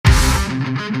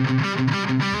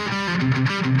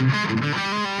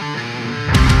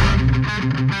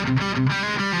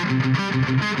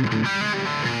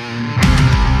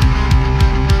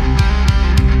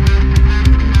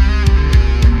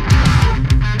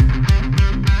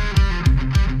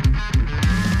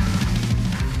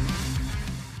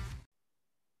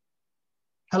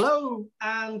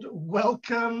and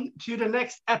welcome to the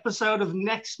next episode of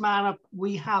Next Man Up.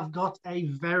 We have got a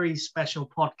very special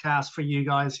podcast for you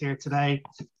guys here today.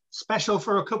 Special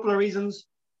for a couple of reasons.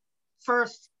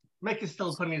 First, Mick is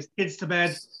still putting his kids to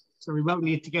bed, so we won't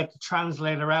need to get the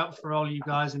translator out for all you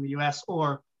guys in the US,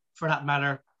 or for that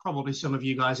matter, probably some of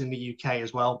you guys in the UK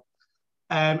as well.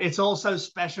 It's also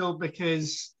special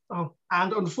because,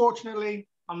 and unfortunately,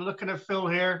 I'm looking at Phil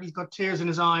here. He's got tears in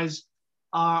his eyes.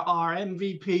 Our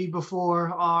MVP before,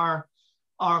 our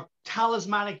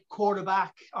talismanic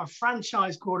quarterback, our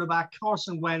franchise quarterback,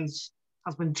 Carson Wentz,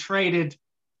 has been traded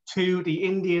to the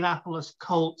Indianapolis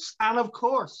Colts. And of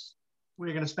course,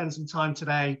 we're going to spend some time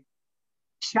today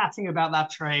chatting about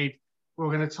that trade. We're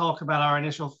going to talk about our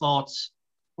initial thoughts.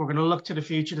 We're going to look to the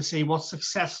future to see what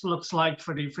success looks like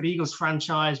for the Eagles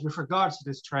franchise with regards to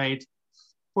this trade.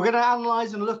 We're going to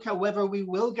analyze and look at whether we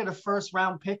will get a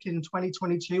first-round pick in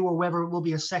 2022 or whether it will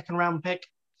be a second-round pick.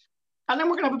 And then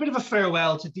we're going to have a bit of a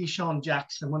farewell to Deshaun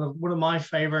Jackson, one of my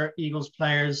favorite Eagles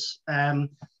players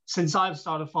since I've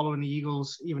started following the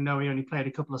Eagles, even though he only played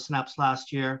a couple of snaps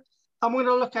last year. And we're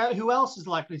going to look at who else is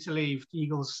likely to leave the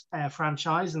Eagles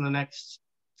franchise in the next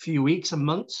few weeks and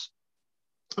months.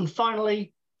 And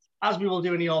finally, as we will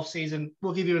do in the offseason,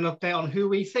 we'll give you an update on who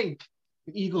we think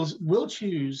the Eagles will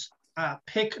choose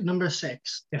pick number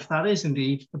 6, if that is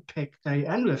indeed the pick they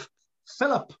end with.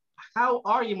 Philip, how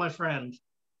are you, my friend?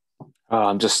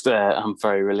 I'm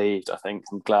very relieved. I think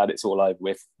I'm glad it's all over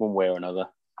with, one way or another.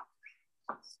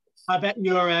 I bet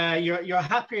you're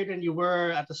happier than you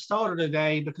were at the start of the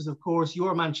day because, of course,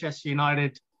 your Manchester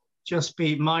United just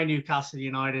beat my Newcastle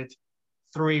United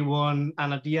 3-1,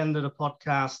 and at the end of the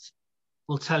podcast,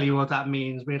 we'll tell you what that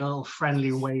means. We had a little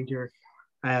friendly wager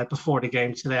before the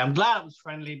game today. I'm glad it was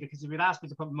friendly because if you'd asked me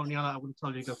to put money on it, I would have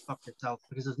told you to go fuck yourself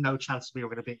because there's no chance we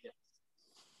were going to beat you.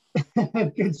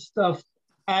 Good stuff.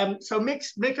 So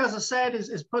Mick, as I said,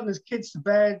 is putting his kids to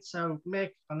bed. So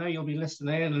Mick, I know you'll be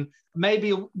listening in, and maybe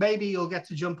you'll get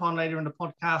to jump on later in the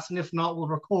podcast, and if not, we'll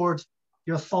record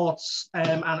your thoughts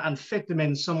and fit them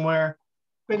in somewhere.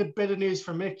 Bit of news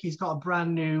for Mick. He's got a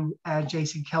brand new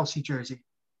Jason Kelce jersey,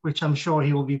 which I'm sure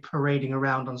he will be parading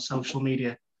around on social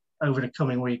media over the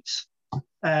coming weeks.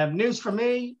 News for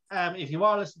me, if you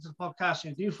are listening to the podcast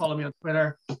and you do follow me on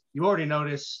Twitter, you already know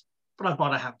this, but I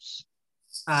bought a house.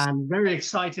 I'm very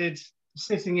excited,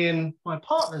 sitting in my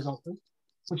partner's office,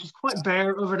 which is quite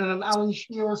bare, other than an Alan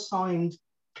Shearer signed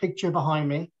picture behind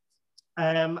me.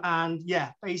 And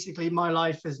yeah, basically my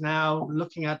life is now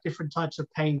looking at different types of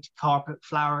paint, carpet,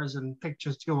 flowers, and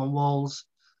pictures to go on walls,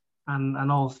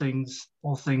 and all things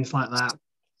like that.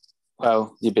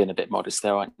 Well, you're being a bit modest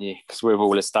there, aren't you? Because we've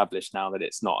all established now that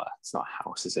it's not a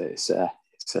house, is it? It's a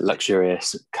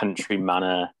luxurious country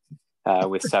manor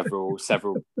with several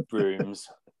rooms,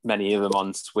 many of them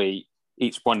en suite,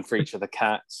 each one for each of the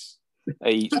cats,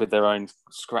 each with their own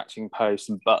scratching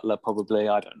post and butler, probably.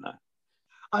 I don't know.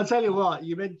 I'll tell you what,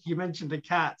 you mentioned the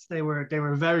cats. They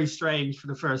were very strange for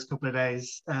the first couple of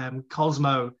days.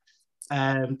 Cosmo,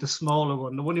 the smaller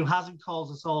one, the one who hasn't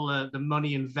caused us all the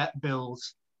money and vet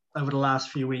bills over the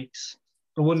last few weeks.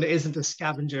 The one that isn't a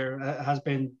scavenger has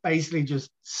been basically just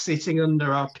sitting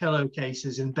under our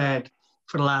pillowcases in bed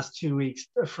for the last 2 weeks,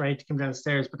 afraid to come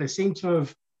downstairs. But they seem to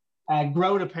have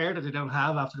grown a pair that they don't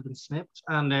have after they've been snipped,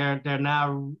 and they're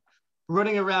now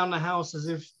running around the house as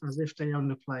if they own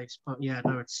the place. But yeah,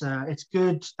 no, it's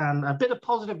good, and a bit of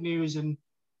positive news in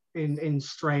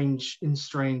strange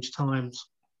times.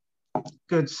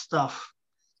 Good stuff.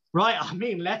 Right, I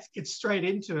mean, let's get straight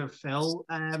into it, Phil.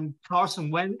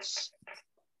 Carson Wentz.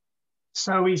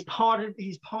 So he's parted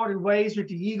ways with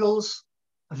the Eagles.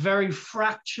 A very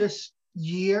fractious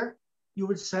year, you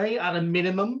would say, at a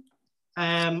minimum.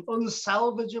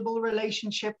 Unsalvageable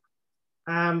relationship.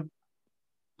 But,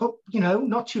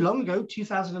 not too long ago,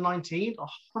 2019,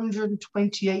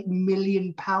 £128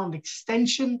 million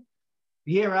extension.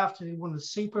 The year after he won the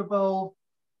Super Bowl.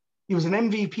 He was an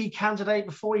MVP candidate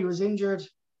before he was injured.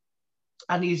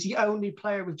 And he's the only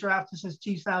player we've drafted since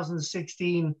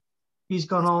 2016 who's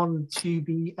gone on to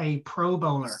be a Pro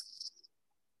Bowler.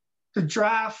 The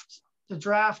draft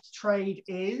trade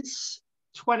is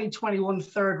 2021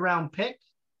 third-round pick,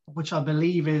 which I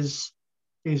believe is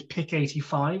pick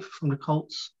 85 from the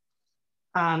Colts,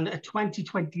 and a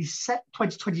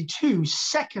 2022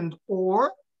 second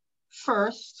or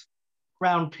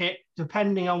first-round pick,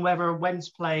 depending on whether Wentz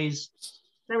plays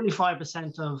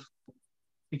 75% of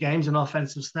the games and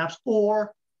offensive snaps,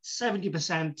 or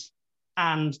 70%,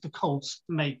 and the Colts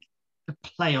make the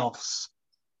playoffs.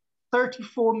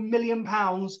 £34 million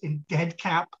in dead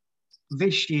cap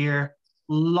this year,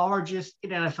 largest in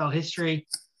NFL history.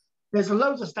 There's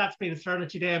loads of stats being thrown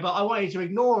at you there, but I want you to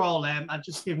ignore all them and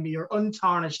just give me your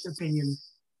untarnished opinion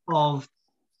of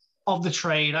the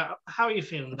trade. How are you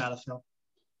feeling about it, Phil?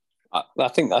 I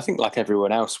think like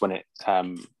everyone else when it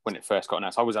first got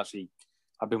announced,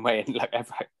 I've been waiting. Like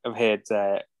I've heard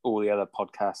all the other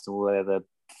podcasts, all the other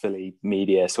Philly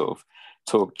media sort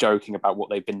of joking about what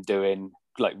they've been doing,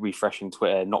 like refreshing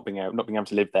Twitter, not being able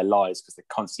to live their lives because they're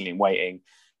constantly waiting.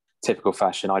 Typical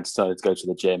fashion. I decided to go to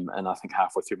the gym, and I think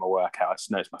halfway through my workout, I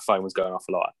just noticed my phone was going off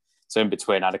a lot. So in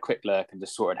between, I had a quick look and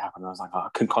just saw it happen. I was like, I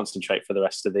couldn't concentrate for the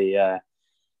rest of the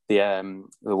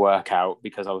workout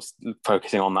because I was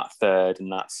focusing on that third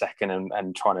and that second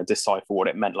and trying to decipher what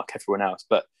it meant like everyone else.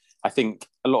 But I think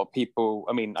a lot of people,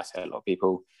 I say a lot of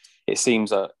people, it seems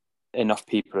that enough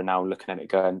people are now looking at it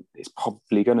going, it's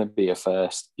probably going to be a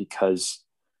first because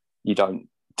you don't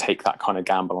take that kind of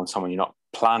gamble on someone you're not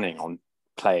planning on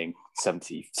playing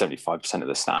 75% of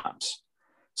the snaps.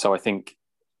 So I think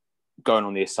going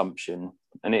on the assumption,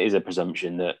 and it is a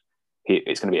presumption that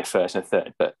it's going to be a first and a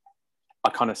third, but I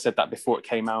kind of said that before it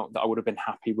came out that I would have been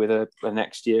happy with a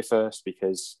next year first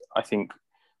because I think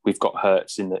we've got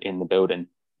Hurts in the building,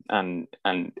 and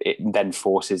it then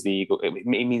forces the Eagles. It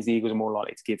means the Eagles are more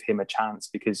likely to give him a chance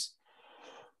because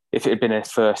if it had been a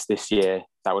first this year,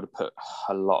 that would have put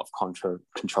a lot of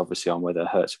controversy on whether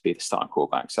Hurts would be the starting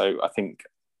quarterback. So I think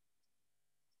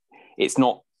it's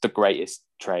not the greatest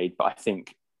trade, but I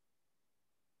think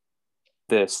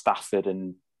the Stafford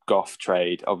and Goff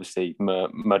trade obviously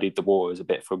muddied the waters a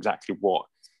bit for exactly what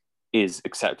is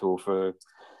acceptable for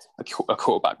a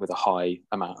quarterback with a high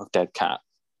amount of dead cap.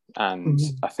 And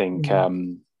I think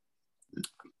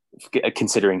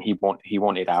considering he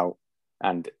wanted out,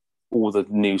 and all the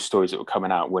news stories that were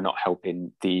coming out were not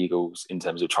helping the Eagles in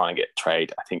terms of trying to get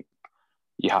trade. I think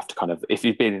you have to kind of, if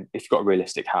you've got a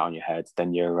realistic hat on your head,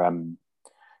 then you're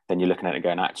looking at it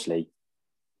going, actually,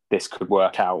 this could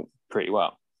work out pretty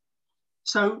well.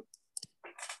 So,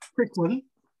 quick one: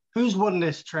 who's won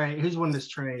this trade?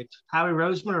 Howie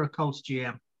Roseman or a Colts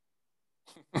GM?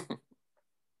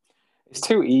 It's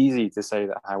too easy to say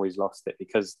that Howie's lost it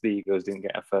because the Eagles didn't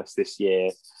get a first this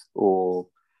year, or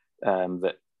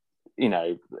that.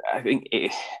 I think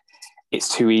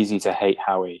it's too easy to hate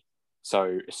Howie.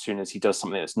 So as soon as he does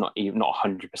something that's not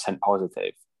 100%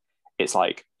 positive, it's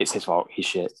like it's his fault. He's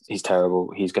shit. He's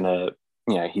terrible. He's gonna,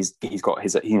 he's got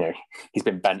his, he's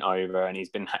been bent over and he's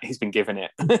been given it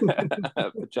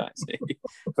for Jackson.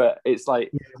 But it's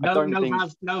like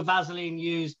no Vaseline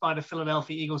used by the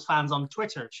Philadelphia Eagles fans on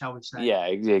Twitter, shall we say? Yeah,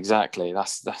 exactly.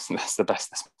 That's the best.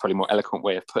 That's probably a more eloquent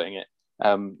way of putting it.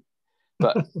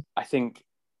 But I think.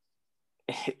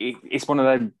 It's one of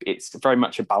them. It's very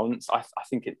much a balance. I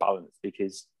think it's balanced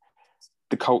because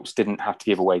the Colts didn't have to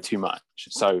give away too much.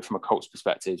 So from a Colts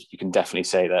perspective, you can definitely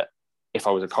say that if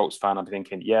I was a Colts fan, I'd be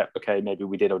thinking, yeah, okay, maybe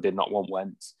we did or did not want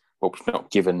Wentz. Well, we've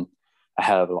not given a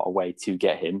hell of a lot away to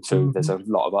get him. So there's a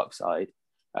lot of upside.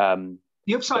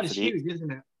 The upside is huge,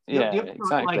 isn't it? Yeah,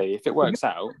 exactly. If it works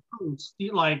out,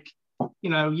 you've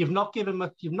not given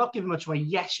much away.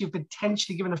 Yes, you've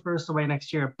potentially given a first away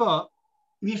next year, but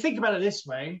if you think about it this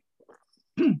way,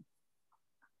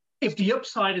 if the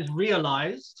upside is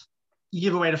realized, you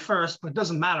give away the first, but it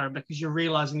doesn't matter because you're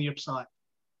realizing the upside,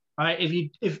 right?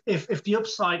 If the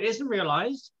upside isn't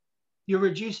realized, you're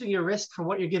reducing your risk for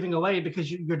what you're giving away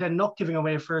because you're then not giving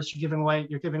away a first, you're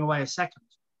giving away a second.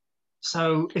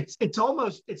 So it's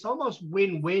almost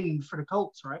win-win for the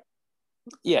Colts, right?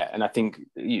 Yeah, and I think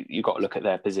you got to look at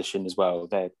their position as well.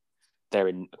 They're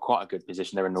in quite a good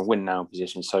position. They're in a win now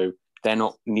position, so. They're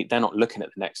not looking at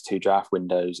the next two draft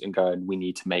windows and going, we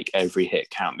need to make every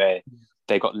hit count.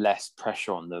 They got less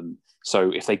pressure on them.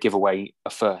 So if they give away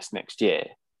a first next year,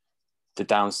 the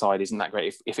downside isn't that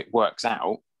great. If it works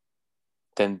out,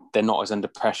 then they're not as under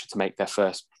pressure to make their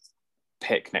first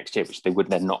pick next year, which they would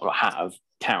then not have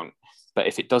count. But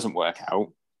if it doesn't work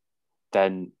out,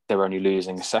 then they're only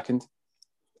losing a second.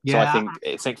 Yeah. So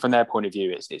I think from their point of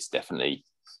view, it's definitely.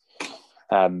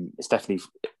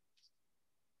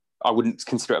 I wouldn't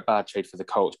consider it a bad trade for the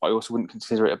Colts, but I also wouldn't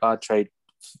consider it a bad trade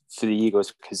for the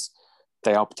Eagles because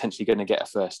they are potentially going to get a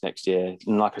first next year.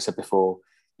 And like I said before,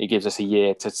 it gives us a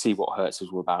year to see what Hurts is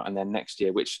all about. And then next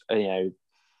year, which,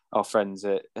 our friends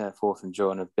at Fourth and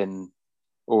John have been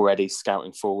already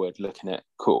scouting forward, looking at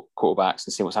quarterbacks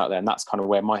and seeing what's out there. And that's kind of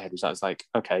where my head was at. It's like,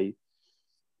 okay,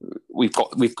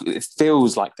 it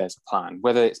feels like there's a plan,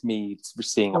 whether it's me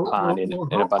seeing a plan in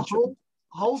a bunch of...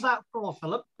 Hold that thought,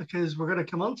 Philip, because we're going to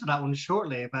come on to that one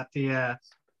shortly about the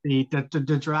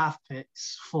draft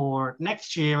picks for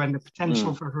next year and the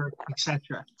potential for her,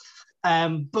 etc.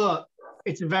 But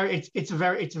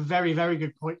very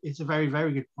good point. It's a very,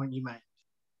 very good point you made.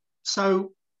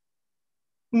 So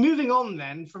moving on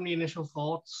then from the initial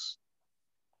thoughts,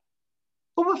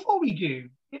 but before we do,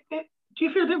 do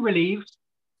you feel a bit relieved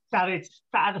that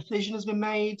a decision has been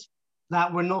made,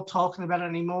 that we're not talking about it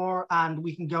anymore, and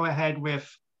we can go ahead with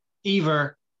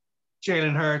either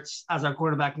Jalen Hurts as our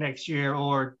quarterback next year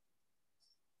or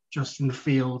Justin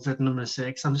Fields at number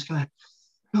 6? I'm just going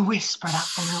to whisper that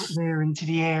one out there into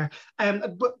the air.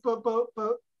 But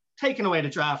taking away the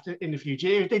draft in the future,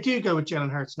 if they do go with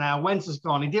Jalen Hurts now, Wentz is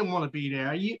gone. He didn't want to be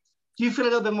there. Do you feel a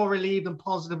little bit more relieved and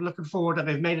positive, looking forward that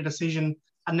they've made a decision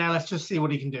and now let's just see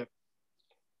what he can do?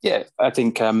 Yeah, I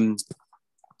think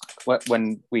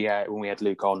when we had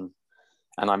Luke on,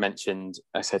 and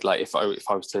I said like if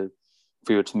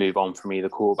we were to move on from either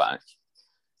quarterback,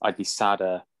 I'd be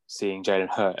sadder seeing Jalen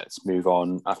Hurts move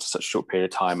on after such a short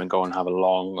period of time and go and have a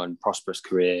long and prosperous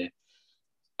career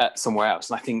at somewhere else.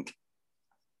 And I think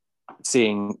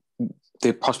seeing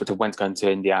the prospect of Wentz going to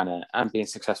Indiana and being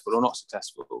successful or not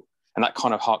successful, and that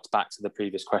kind of harks back to the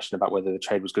previous question about whether the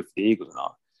trade was good for the Eagles or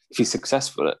not. If he's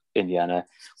successful at Indiana,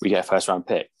 we get a first-round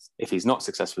pick. If he's not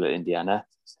successful at Indiana,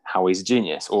 Howie's a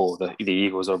genius, or the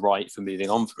Eagles are right for moving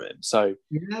on from him. So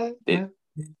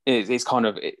it's kind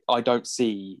of, I don't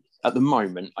see, at the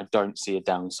moment, I don't see a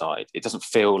downside. It doesn't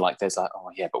feel like there's like, oh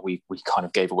yeah, but we kind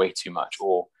of gave away too much,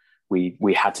 or we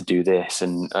had to do this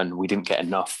and we didn't get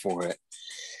enough for it.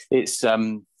 It's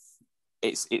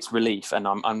relief, and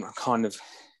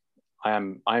I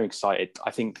am excited.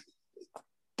 I think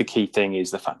the key thing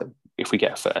is the fact that if we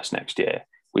get a first next year,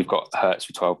 we've got Hurts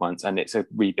for 12 months and it's a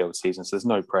rebuild season, so there's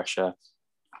no pressure.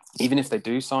 Even if they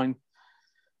do sign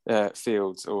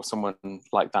Fields or someone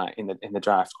like that in the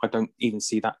draft, I don't even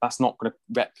see that. That's not going to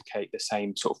replicate the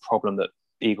same sort of problem that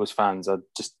Eagles fans are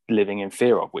just living in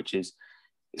fear of, which is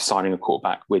signing a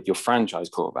quarterback with your franchise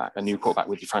quarterback, a new quarterback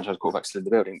with your franchise quarterback still in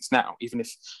the building. It's now, even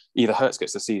if either Hurts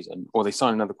gets the season or they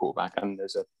sign another quarterback and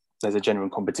there's a genuine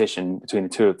competition between the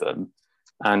two of them,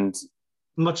 and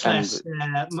much less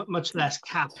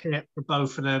cap hit for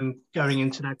both of them going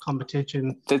into that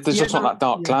competition. There's just not that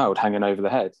dark cloud hanging over the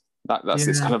head.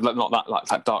 It's kind of not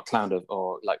that dark cloud of,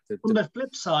 or like on the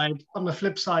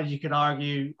flip side, you could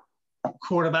argue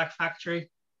quarterback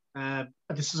factory.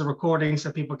 This is a recording,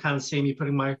 so people can't see me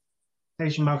putting my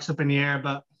quotation marks up in the air.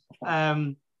 But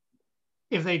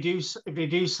if they do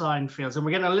sign Fields, and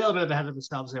we're getting a little bit ahead of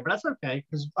ourselves here, but that's okay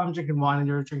because I'm drinking wine and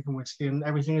you're drinking whiskey, and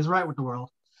everything is right with the world.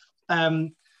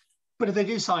 But if they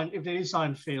do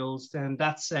sign Fields, then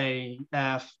that's a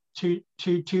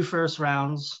two first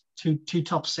rounds, two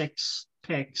top 6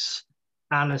 picks,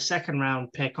 and a second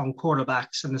round pick on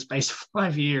quarterbacks in the space of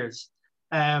 5 years.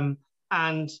 And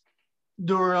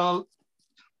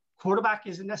quarterback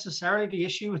isn't necessarily the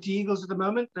issue with the Eagles at the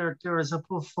moment. There is a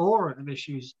plethora of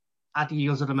issues at the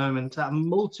Eagles at the moment at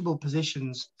multiple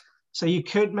positions. So you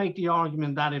could make the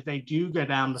argument that if they do go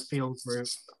down the Fields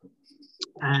route,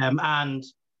 and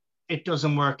it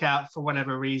doesn't work out for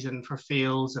whatever reason for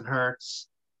Fields and Hurts,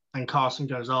 and Carson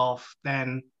goes off,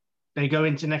 then they go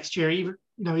into next year,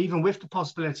 even with the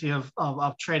possibility of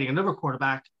trading another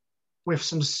quarterback, with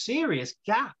some serious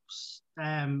gaps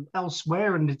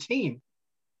elsewhere in the team.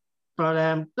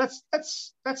 But let's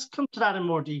come to that in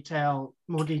more detail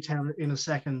in a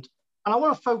second. And I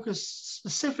want to focus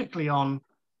specifically on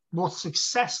what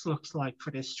success looks like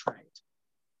for this trade.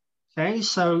 Okay,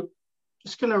 so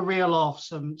just going to reel off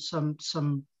some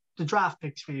the draft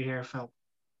picks for you here, Phil.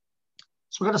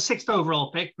 So we've got a 6th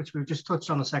overall pick, which we've just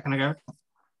touched on a second ago.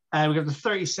 We got the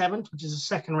 37th, which is a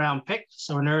second round pick,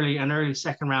 so an early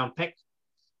second round pick.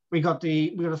 We got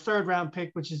a 3rd round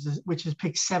pick, which is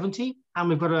pick 70, and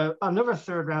we've got another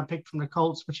 3rd round pick from the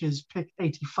Colts, which is pick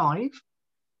 85.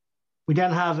 We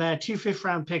then have 2 5th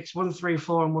round picks,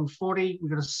 134 and 140.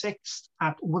 We've got a 6th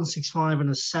at 165 and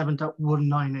a 7th at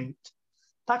 198.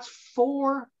 That's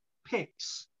 4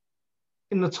 picks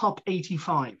in the top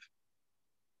 85.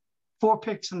 4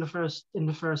 picks in the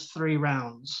first 3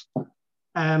 rounds.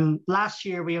 Last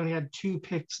year we only had 2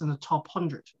 picks in the top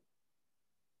 100.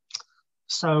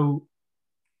 So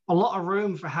a lot of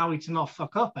room for Howie to not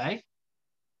fuck up, eh?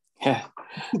 Yeah.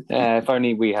 If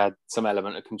only we had some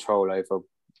element of control over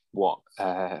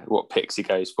what picks he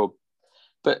goes for.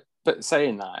 But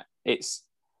saying that, it's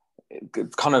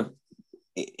kind of,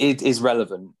 it is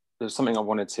relevant. There's something I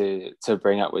wanted to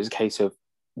bring up, was a case of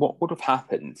what would have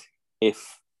happened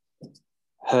if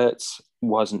Hurts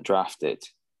wasn't drafted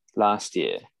last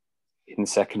year in the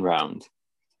 2nd round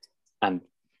and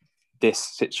this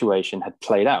situation had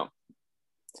played out.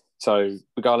 So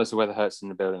regardless of whether Hurts is in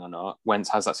the building or not, Wentz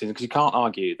has that season, because you can't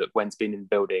argue that Wentz being in the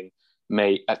building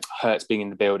Hurts being in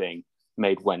the building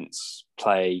made Wentz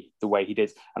play the way he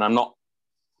did. And I'm not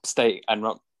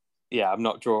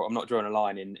drawing a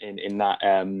line in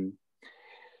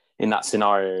that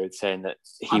scenario saying that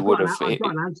he would have. I've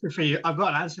got an answer for you. I've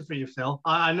got an answer for you, Phil.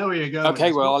 I know where you're going.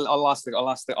 Okay, well, I'll ask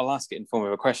it in form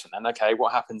of a question. And okay,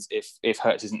 what happens if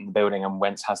Hurts isn't in the building and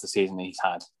Wentz has the season that he's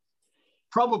had?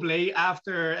 Probably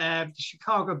after the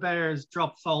Chicago Bears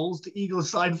drop Foles, the Eagles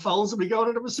sign Foles, and we go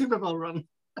into a Super Bowl run.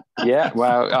 Yeah,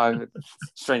 well,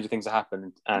 stranger things have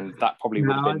happened, and that probably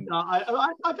would have been. I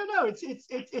don't know.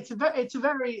 It's a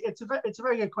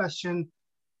very good question.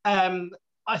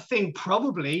 I think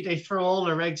probably they throw all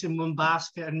their eggs in one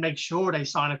basket and make sure they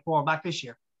sign a quarterback this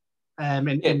year, in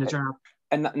the draft.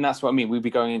 And that's what I mean. We'd be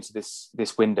going into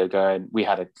this window going,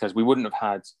 because we wouldn't have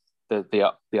had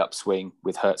the upswing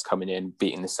with Hurts coming in,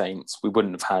 beating the Saints. We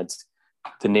wouldn't have had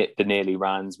the nearly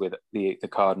runs with the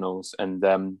Cardinals and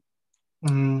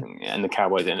the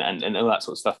Cowboys and all that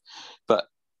sort of stuff. But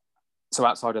so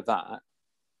outside of that,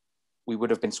 we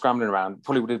would have been scrambling around.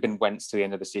 Probably would have been Wentz to the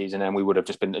end of the season, and we would have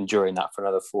just been enduring that for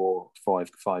another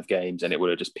 5 games, and it would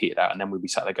have just petered out. And then we'd be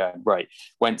sat there going, right,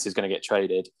 Wentz is going to get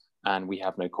traded, and we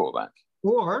have no quarterback.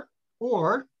 Or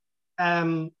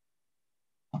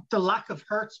the lack of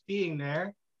Hurts being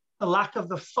there, the lack of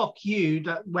the fuck you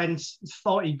that Wentz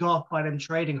thought he got by them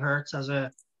trading Hurts as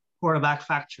a quarterback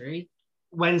factory.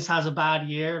 Wentz has a bad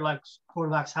year, like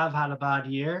quarterbacks have had a bad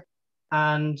year,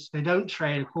 and they don't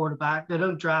trade a quarterback. They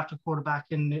don't draft a quarterback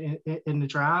in the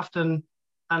draft, and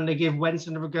they give Wentz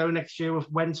another go next year with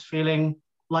Wentz feeling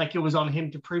like it was on him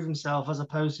to prove himself, as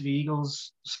opposed to the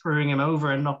Eagles screwing him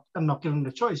over and not giving him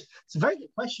the choice. It's a very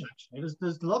good question, actually.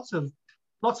 There's lots of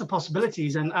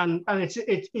possibilities, and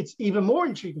it's even more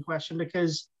intriguing question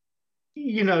because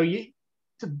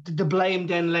the blame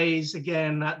then lays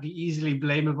again at the easily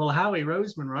blamable Howie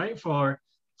Roseman, right, for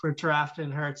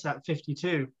drafting Hurts at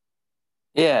 52.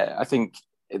 Yeah, I think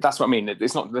that's what I mean.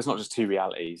 There's not just two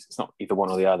realities. It's not either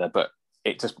one or the other, but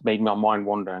it just made my mind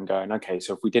wander and going, okay,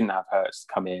 so if we didn't have Hurts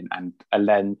come in and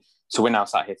then so we're now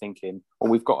sat here thinking, well,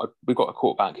 we've got a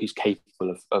quarterback who's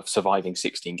capable of surviving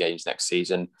 16 games next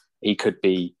season. He could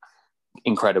be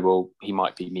incredible. He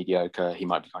might be mediocre. He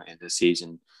might be going into the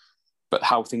season. But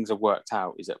how things have worked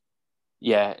out is that,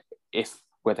 yeah,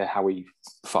 whether Howie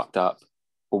fucked up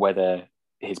or whether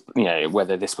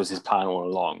whether this was his plan all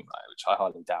along, which I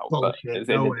hardly doubt. But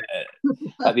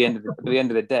at the end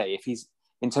of the day, if he's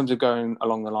in terms of going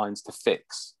along the lines to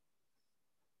fix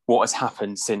what has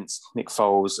happened since Nick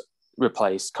Foles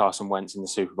replaced Carson Wentz in the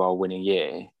Super Bowl winning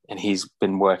year, and he's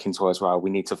been working towards, well, we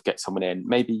need to get someone in.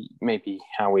 Maybe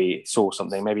Howie saw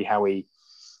something. Maybe Howie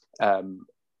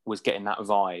was getting that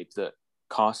vibe that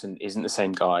Carson isn't the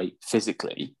same guy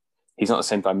physically. He's not the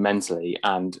same guy mentally.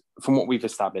 And from what we've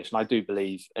established, and I do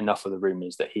believe enough of the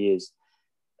rumours that he is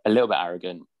a little bit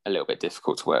arrogant, a little bit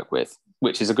difficult to work with,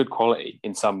 which is a good quality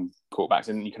in some quarterbacks.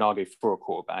 And you can argue for a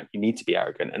quarterback, you need to be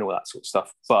arrogant and all that sort of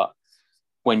stuff. But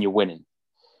when you're winning,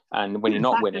 and when you're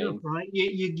not winning, up, right?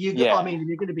 I mean,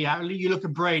 you're going to be out. You look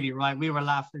at Brady, right? We were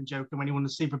laughing and joking when he won the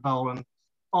Super Bowl, and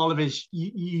all of his,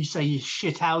 you say his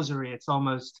shithousery. It's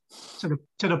almost to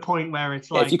the point where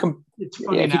it's like, if you can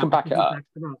back it up.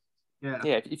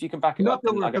 If you can back it not up.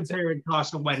 Not that we're comparing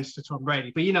Carson Wentz to Tom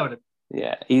Brady, but you know what I mean.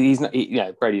 Yeah, he's not.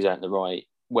 Brady's earned the right.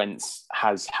 Wentz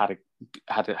has had an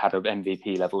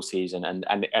MVP level season, and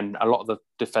a lot of the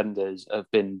defenders have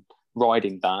been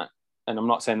riding that. And I'm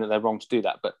not saying that they're wrong to do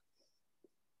that, but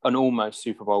an almost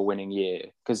Super Bowl winning year,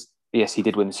 because yes, he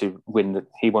did won the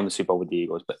Super Bowl with the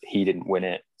Eagles, but he didn't win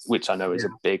it, which I know is a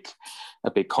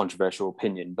big controversial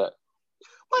opinion. But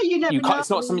well, you never know. It's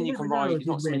not something you can ride. It's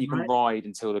not something you can ride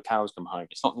until the cows come home.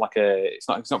 It's not like it's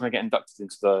not going to get inducted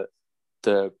into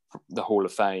the Hall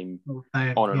of Fame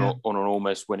on an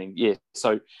almost winning year.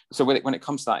 So when it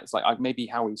comes to that, it's like maybe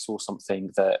Howie saw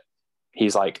something that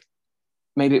he's like,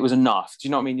 maybe it was enough. Do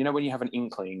you know what I mean? You know, when you have an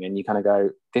inkling and you kind of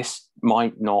go, this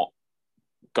might not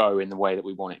go in the way that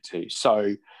we want it to.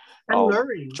 So,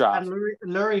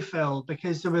 Lurie, Phil,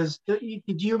 because there was. Do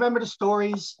you remember the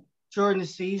stories during the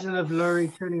season of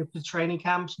Lurie turning up to training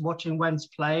camps, watching Wentz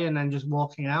play, and then just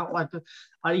walking out? Like,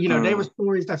 there were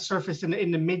stories that surfaced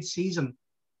in the mid-season.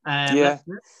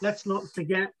 Let's not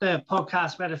forget the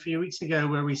podcast we had a few weeks ago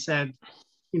where we said,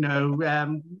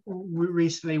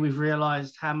 recently we've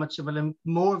realized how much of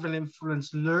more of an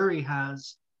influence Lurie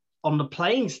has on the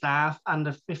playing staff and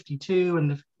the 52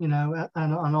 and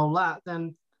and all that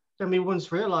than we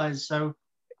once realized. So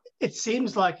it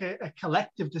seems like a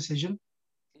collective decision.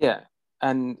 Yeah,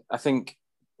 and I think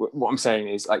what I'm saying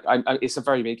is like it's a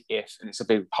very big if, and it's a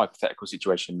big hypothetical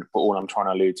situation. But all I'm trying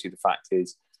to allude to the fact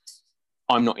is,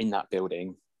 I'm not in that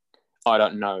building. I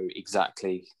don't know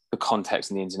exactly the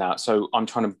context and the ins and outs. So I'm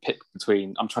trying to pick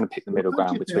the middle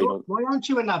ground between. Why aren't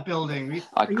you in that building?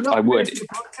 I would.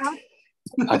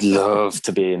 I'd love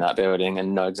to be in that building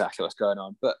and know exactly what's going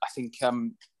on. But I think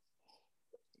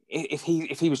if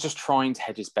he was just trying to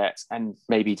hedge his bets and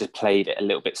maybe just played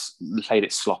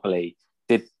it sloppily,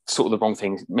 did sort of the wrong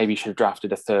things, maybe he should have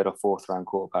drafted a 3rd or 4th round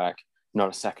quarterback, not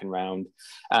a 2nd round.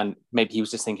 And maybe he was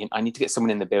just thinking, I need to get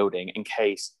someone in the building in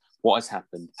case what has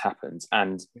happened happens.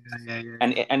 And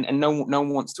no one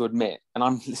wants to admit, and I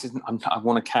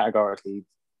want to categorically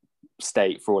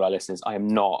state for all our listeners, I am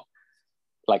not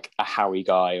like a Howie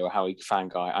guy or a Howie fan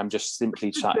guy. I'm just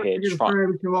simply sat here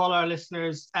trying to all our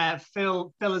listeners.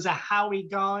 Phil is a Howie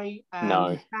guy.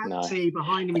 No. See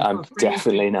behind him. I'm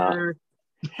definitely not.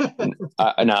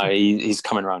 No, he's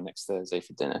coming around next Thursday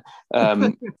for dinner.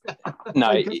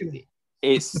 No,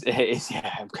 it's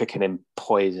yeah, I'm cooking him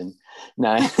poison.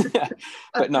 No,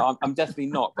 but no, I'm definitely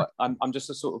not. But I'm just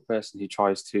the sort of person who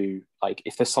tries to, like,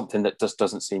 if there's something that just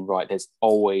doesn't seem right, there's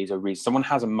always a reason. Someone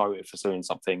has a motive for doing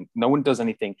something. No one does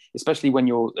anything, especially when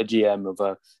you're a GM of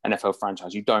a NFL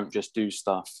franchise. You don't just do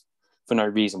stuff for no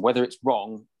reason, whether it's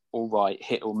wrong or right,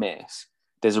 hit or miss.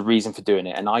 There's a reason for doing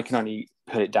it, and I can only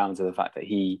put it down to the fact that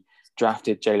he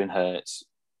drafted Jalen Hurts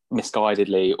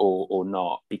misguidedly or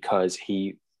not, because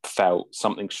he felt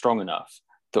something strong enough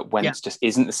that Wentz just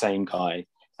isn't the same guy,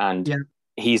 and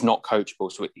he's not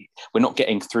coachable. So we're not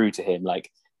getting through to him.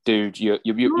 Like, dude, you're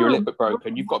a little bit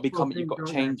broken. You've got to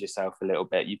change yourself a little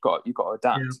bit. You've got to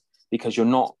adapt because you're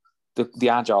not the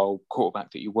agile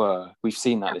quarterback that you were. We've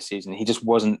seen that this season. He just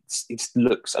wasn't. He just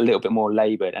looks a little bit more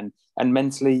laboured and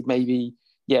mentally maybe.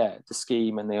 Yeah, the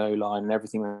scheme and the O-line and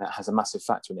everything that has a massive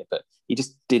factor in it, but he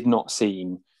just did not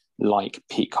seem like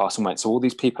Pete Carson Wentz. So all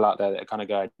these people out there that are kind of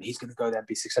going, he's going to go there and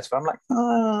be successful. I'm like,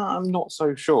 I'm not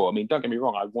so sure. I mean, don't get me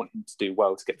wrong. I want him to do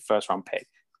well to get the 1st round pick.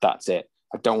 That's it.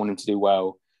 I don't want him to do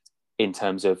well in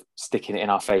terms of sticking it in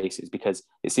our faces, because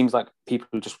it seems like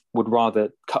people just would rather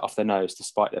cut off their nose to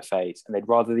spite their face, and they'd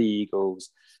rather the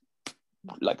Eagles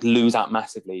like lose out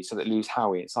massively so they lose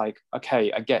Howie. It's like,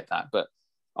 okay, I get that, but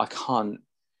I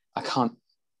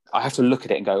have to look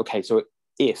at it and go, okay, so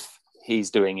if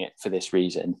he's doing it for this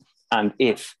reason, and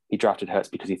if he drafted Hurts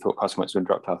because he thought Carson Wentz would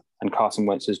drop off, and Carson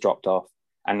Wentz has dropped off,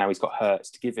 and now he's got Hurts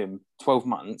to give him 12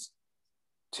 months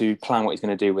to plan what he's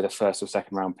going to do with a 1st or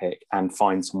 2nd round pick and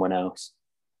find someone else,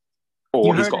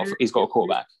 or he's got a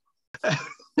quarterback.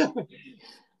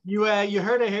 You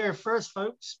heard it here first,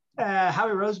 folks.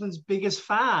 Howie Roseman's biggest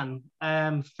fan,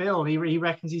 Phil. He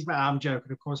reckons he's. I'm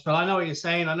joking, of course, Phil. I know what you're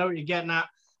saying. I know what you're getting at.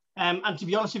 And to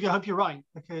be honest with you, I hope you're right,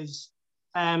 because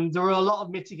there are a lot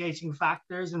of mitigating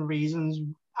factors and reasons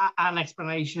and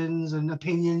explanations and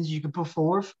opinions you could put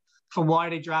forth for why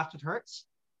they drafted Hurts.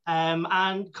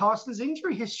 And Carson's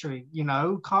injury history. You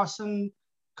know, Carson's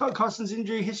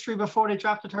injury history before they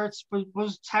drafted Hurts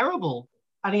was terrible,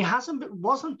 and he wasn't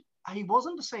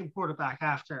the same quarterback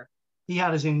after he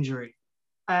had his injury.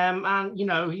 And you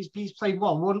know, he's played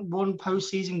one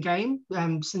postseason game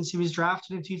since he was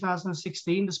drafted in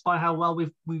 2016, despite how well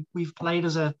we've played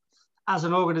as an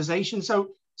organization.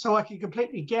 So I can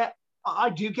completely I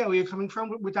do get where you're coming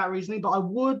from with that reasoning, but I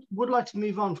would like to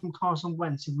move on from Carson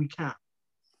Wentz if we can,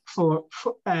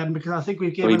 because I think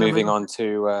we've given. Are we moving on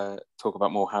to talk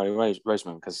about more Howie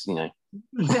Roseman, because you know.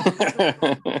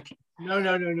 No.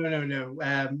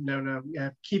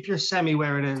 Keep your semi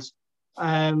where it is.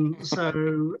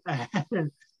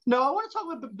 No, I want to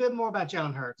talk a bit more about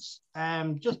Jalen Hurts.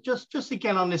 Just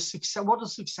again on this success. What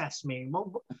does success mean?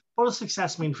 What does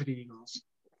success mean for the Eagles?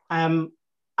 And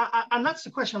that's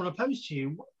the question I'm going to pose to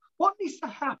you. What needs to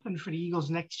happen for the Eagles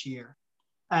next year?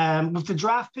 With the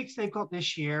draft picks they've got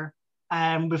this year,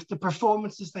 with the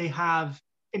performances they have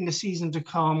in the season to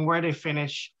come, where they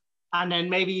finish, and then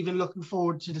maybe even looking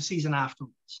forward to the season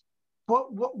afterwards.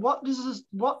 What does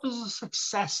a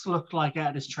success look like out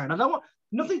of this trade? I don't want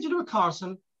nothing to do with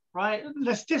Carson, right?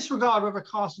 Let's disregard whether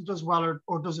Carson does well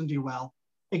or doesn't do well.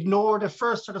 Ignore the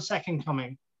 1st or the 2nd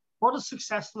coming. What does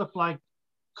success look like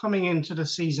coming into the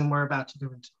season we're about to go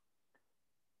into?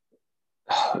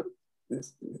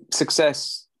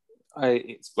 Success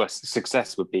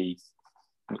would be.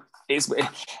 If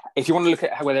you want to look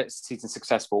at whether it's a season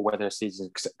successful, whether a season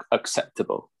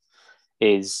acceptable,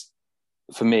 is,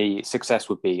 for me, success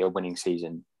would be a winning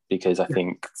season, because I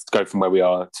think to go from where we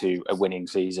are to a winning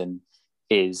season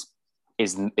is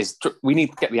we need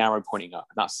to get the arrow pointing up.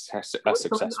 That's a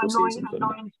successful season.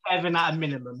 9-7 at a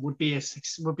minimum would be a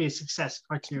success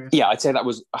criteria. Yeah, I'd say that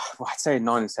was. I'd say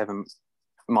 9-7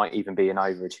 might even be an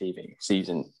overachieving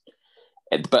season.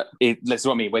 That's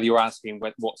what I mean. Whether you're asking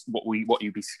what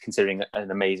you'd be considering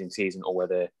an amazing season, or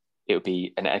whether it would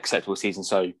be an acceptable season.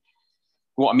 So,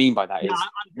 what I mean by that is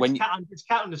I'm just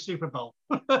counting the Super Bowl.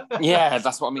 Yeah,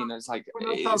 that's what I mean. It's like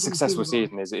a successful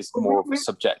season is more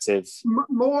subjective.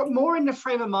 More in the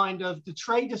frame of mind of the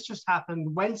trade that's just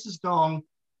happened. Wentz is gone.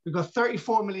 We've got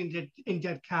 34 million in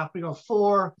dead cap. We got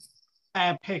 4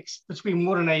 picks between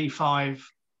 1 and 85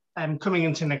 coming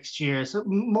into next year. So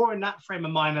more in that frame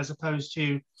of mind as opposed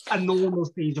to a normal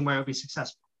season where it would be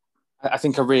successful. I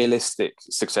think a realistic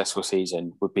successful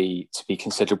season would be to be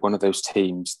considered one of those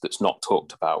teams that's not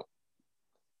talked about,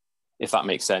 if that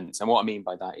makes sense. And what I mean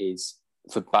by that is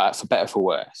for better, for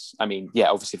worse. I mean, yeah,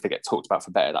 obviously if they get talked about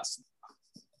for better,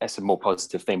 that's a more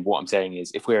positive thing. But what I'm saying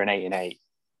is if we're an 8-8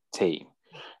 team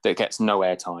that gets no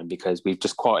airtime because we've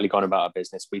just quietly gone about our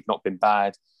business, we've not been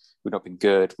bad, we've not been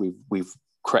good, we've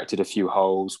corrected a few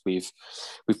holes, we've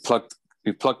plugged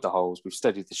the holes, we've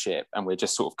steadied the ship, and we're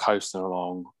just sort of coasting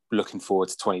along, looking forward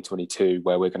to 2022,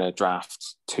 where we're going to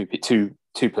draft two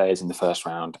players in the first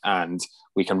round, and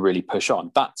we can really push on.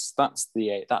 That's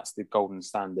the golden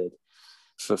standard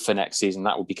for next season.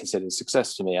 That would be considered a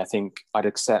success to me. I think I'd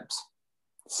accept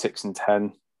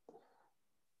 6-10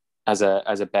 as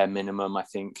a bare minimum. I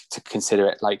think to consider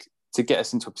it, like, to get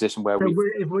us into a position where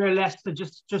if we're less than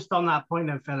just on that point,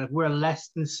 then, Phil, if we're less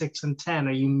than 6-10,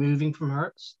 are you moving from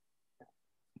Hurts?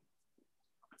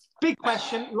 Big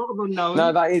question, a lot of unknowns.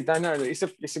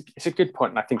 It's a good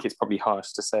point, and I think it's probably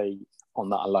harsh to say on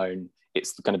that alone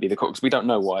it's going to be the call, because we don't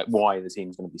know why the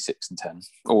team's going to be 6-10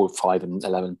 or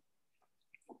 5-11.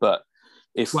 But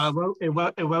if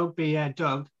it won't be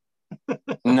Doug.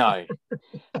 No,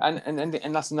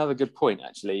 and that's another good point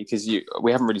actually, because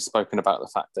we haven't really spoken about the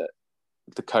fact that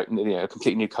the coach, a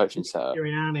complete new coaching setup,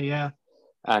 Sirianni, yeah.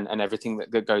 And everything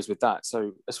that goes with that.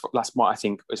 So that's what I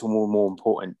think is more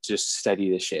important, to just steady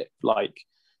the ship. Like,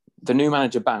 the new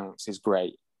manager bounce is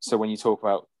great. So when you talk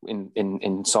about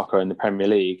in soccer in the Premier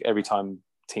League, every time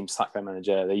teams sack their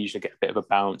manager, they usually get a bit of a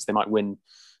bounce. They might win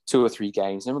 2 or 3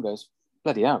 games, and everyone goes,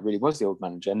 bloody hell, it really was the old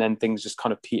manager. And then things just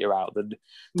kind of peter out. The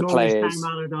players...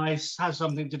 Sam Allardyce has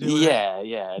something to do with it.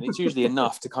 Yeah. And it's usually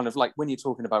enough to kind of, like, when you're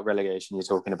talking about relegation, you're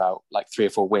talking about like 3 or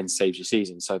 4 wins saves your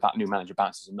season. So that new manager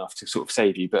bounce is enough to sort of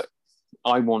save you. But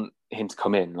I want him to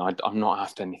come in. I'm not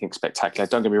after anything spectacular.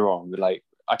 Don't get me wrong. But, like,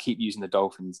 I keep using the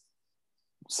Dolphins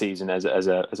season as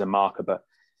a marker. But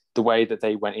the way that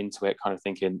they went into it, kind of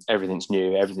thinking everything's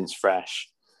new, everything's fresh,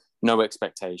 no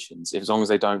expectations. As long as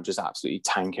they don't just absolutely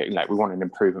tank it, like, we want an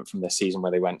improvement from this season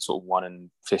where they went sort of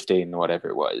 1-15 or whatever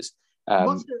it was.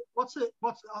 What's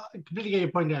completely get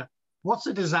your point there. What's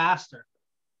a disaster?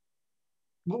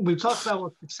 We've talked about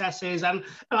what success is, and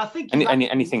I think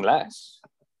anything less.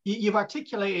 You've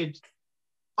articulated,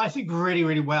 I think, really,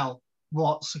 really well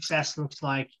what success looks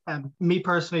like. Me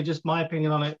personally, just my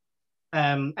opinion on it.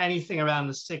 Anything around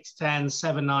the 6-10,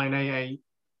 7-9,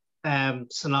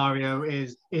 8-8 scenario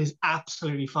is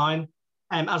absolutely fine.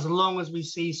 As long as we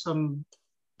see some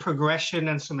progression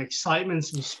and some excitement,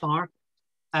 some spark.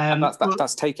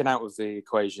 That's taken out of the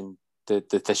equation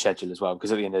the schedule as well,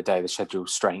 because at the end of the day, the schedule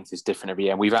strength is different every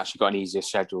year, and we've actually got an easier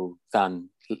schedule than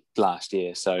last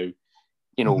year. So,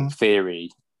 in all theory,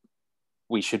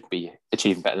 we should be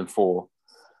achieving better than 4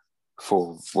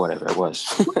 whatever it was.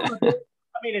 I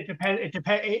mean, it depends.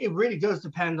 It really does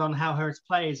depend on how Hurts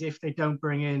plays. If they don't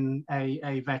bring in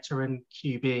a veteran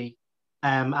QB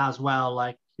as well,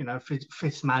 like,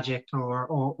 Fitzmagic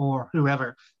or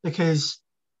whoever, because,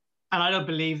 and I don't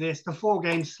believe this, the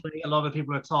 4-game slate, a lot of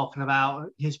people are talking about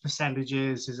his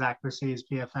percentages, his accuracy, his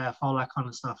PFF, all that kind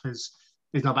of stuff is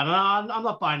not bad. And I'm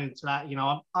not buying into that.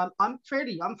 I'm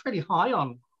fairly high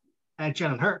on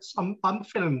Jalen Hurts. I'm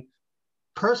feeling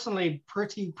personally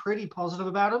pretty positive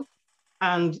about him.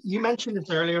 And you mentioned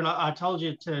this earlier, and I told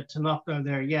you to not go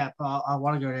there yet, but I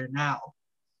want to go there now.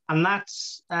 And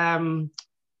that's, Jalen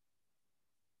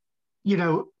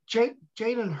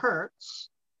Hurts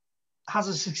has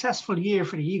a successful year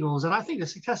for the Eagles, and I think the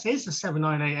success is the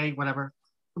 7-9-8-8, whatever,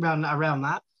 around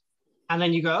that. And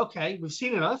then you go, okay, we've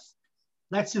seen enough.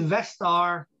 Let's invest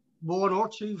our 1 or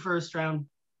 2 first-round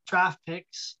draft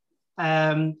picks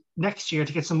next year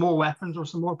to get some more weapons or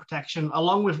some more protection,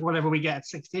 along with whatever we get at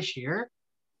 6 this year.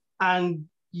 And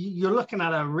you're looking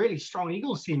at a really strong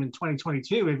Eagles team in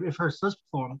 2022 if Hurts does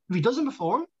perform. If he doesn't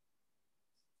perform,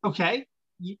 okay,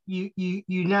 you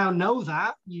now know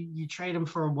that. You trade him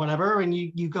for whatever, and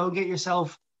you go get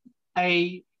yourself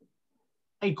a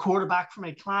quarterback from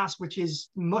a class which is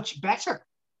much better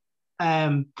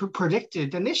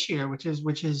predicted than this year, which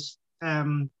is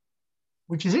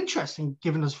interesting,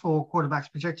 given there's 4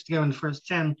 quarterbacks projected to go in the first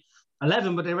 10.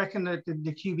 11, but they reckon that the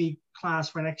QB class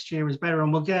for next year is better,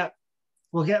 and we'll get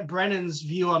Brennan's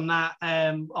view on that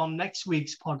on next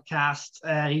week's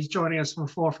podcast. He's joining us from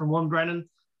 4 from 1. Brennan,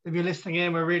 if you're listening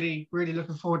in, we're really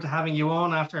looking forward to having you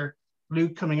on after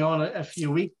Luke coming on a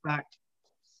few weeks back.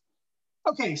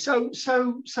 Okay, so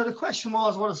the question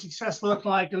was, what does success look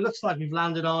like? It looks like we've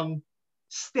landed on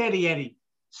steady Eddie.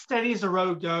 Steady as the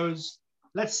road goes.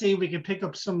 Let's see if we can pick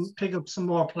up some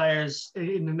more players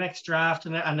in the next draft,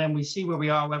 and then we see where we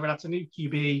are, whether that's a new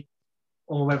QB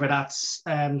or whether that's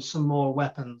some more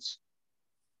weapons.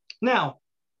 Now,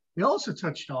 we also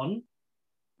touched on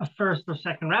a first or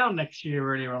second round next year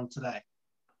earlier on today.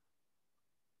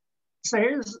 So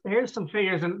here's some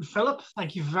figures. And Philip,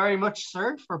 thank you very much,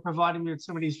 sir, for providing me with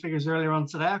some of these figures earlier on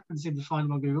today. I couldn't seem to find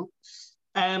them on Google.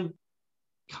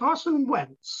 Carson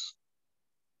Wentz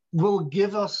will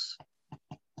give us,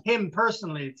 him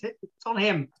personally, it's on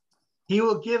him. He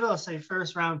will give us a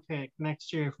first round pick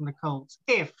next year from the Colts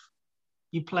if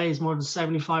he plays more than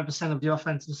 75% of the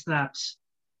offensive snaps,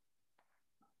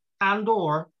 and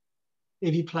or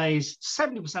if he plays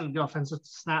 70% of the offensive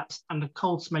snaps and the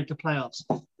Colts make the playoffs.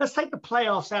 Let's take the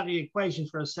playoffs out of the equation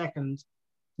for a second.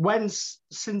 Wentz,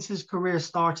 since his career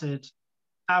started,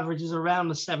 averages around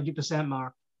the 70%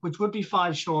 mark, which would be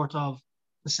 5 short of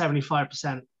the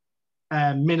 75%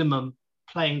 minimum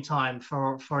playing time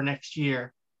for next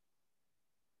year.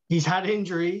 He's had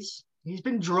injuries. He's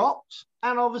been dropped,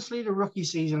 and obviously the rookie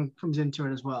season comes into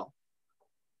it as well.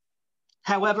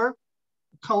 However,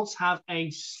 the Colts have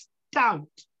a stout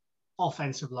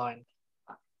offensive line,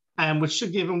 which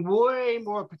should give him way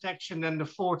more protection than the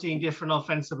 14 different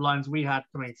offensive lines we had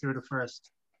coming through the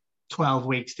first 12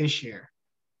 weeks this year.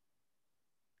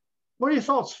 What are your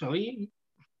thoughts, Phil? You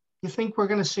think we're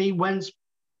going to see Wentz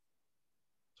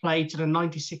play to the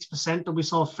 96% that we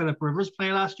saw Philip Rivers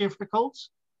play last year for the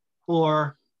Colts?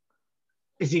 Or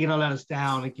is he going to let us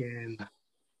down again?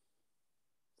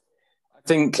 I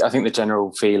think the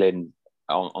general feeling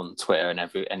on Twitter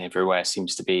and everywhere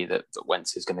seems to be that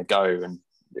Wentz is going to go, and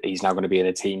he's now going to be in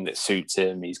a team that suits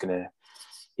him. He's going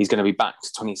to be back to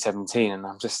 2017, and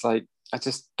I'm just like, I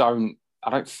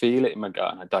don't feel it in my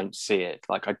gut, and I don't see it.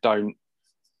 Like, I don't.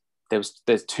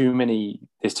 There's too many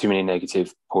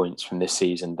negative points from this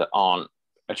season that aren't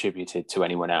attributed to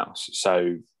anyone else.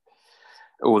 So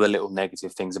all the little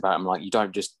negative things about him, like, you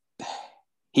don't just.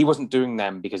 He wasn't doing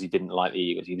them because he didn't like the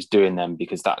Eagles. He was doing them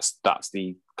because that's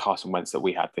the Carson Wentz that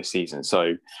we had this season.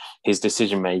 So his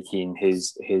decision making,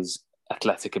 his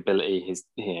athletic ability,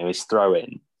 his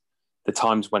throwing, the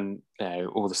times when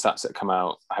all the stats that come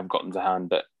out, I haven't got them to hand,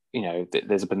 but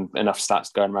there's been enough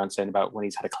stats going around saying about when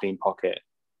he's had a clean pocket,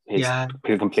 his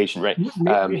completion rate,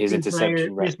 his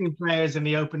interception rate, missing players in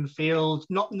the open field,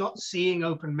 not seeing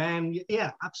open men.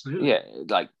 Yeah, absolutely. Yeah,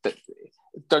 like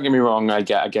don't get me wrong. I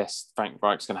guess Frank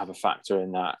Reich's going to have a factor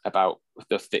in that about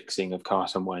the fixing of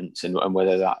Carson Wentz and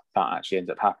whether that actually ends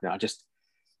up happening.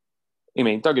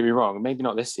 Don't get me wrong. Maybe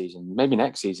not this season. Maybe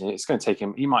next season. It's going to take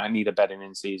him. He might need a bedding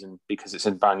in season because it's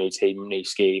a brand new team, new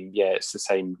scheme. Yeah, it's the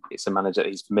same. It's a manager that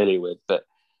he's familiar with, but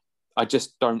I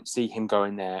just don't see him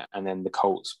going there and then the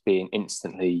Colts being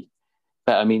instantly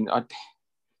better.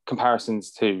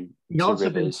 Comparisons to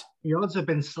Rivers. The odds have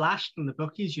been slashed in the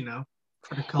bookies,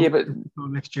 for the Colts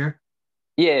next year.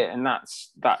 Yeah, and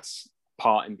that's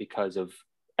partly because of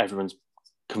everyone's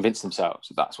convinced themselves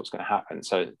that that's what's going to happen.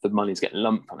 So the money's getting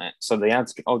lumped on it. So the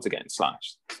odds are getting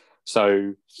slashed.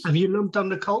 So have you lumped on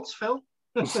the Colts, Phil?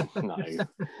 No.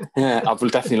 Yeah, I've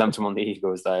definitely lumped them on the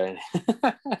Eagles though.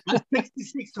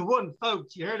 66-1,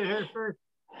 folks. You heard it here first.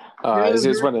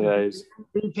 It's one of those.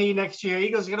 MVP next year.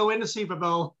 Eagles are going to win the Super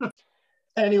Bowl.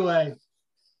 Anyway,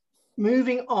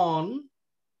 moving on.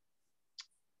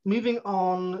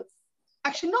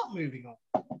 Actually, not moving on.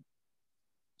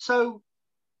 So,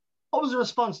 what was the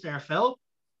response there, Phil?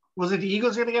 Was it the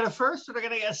Eagles going to get a first or they're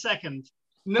going to get a second?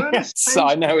 Yes,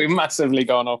 I know we've massively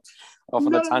gone off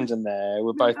on a tangent there.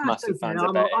 We're both massive fans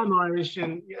of it. I'm Irish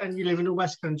and you live in the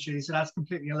West Country, so that's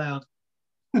completely allowed.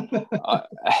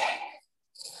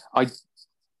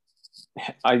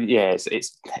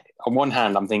 It's on one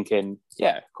hand, I'm thinking,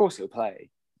 yeah, of course he'll play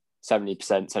 70%,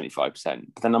 75%.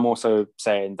 But then I'm also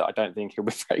saying that I don't think he'll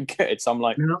be very good. So I'm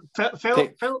like,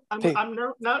 Phil,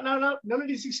 no, none of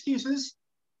these excuses.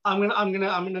 I'm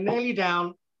gonna nail you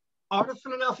down. Are the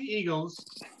Philadelphia Eagles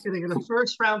going to get a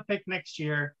first round pick next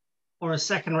year or a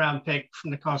second round pick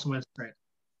from the Carson Wentz trade?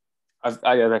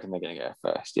 I reckon they're going to get a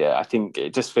first. Yeah, I think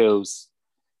it just feels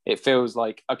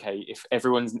like, okay, if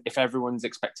everyone's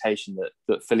expectation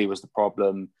that Philly was the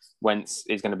problem, Wentz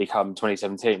is going to become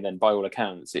 2017, then by all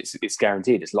accounts, it's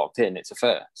guaranteed, it's locked in, it's a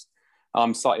first.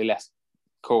 I'm slightly less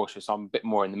cautious. I'm a bit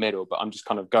more in the middle, but I'm just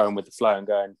kind of going with the flow and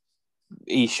going,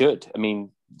 he should. I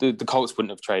mean, the Colts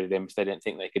wouldn't have traded him if they didn't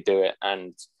think they could do it.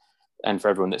 And for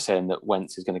everyone that's saying that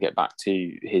Wentz is going to get back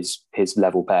to his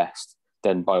level best,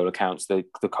 then by all accounts, the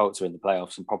Colts are in the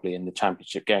playoffs and probably in the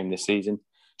championship game this season,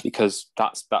 because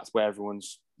that's where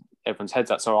everyone's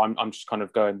heads at. So I'm just kind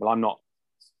of going, well,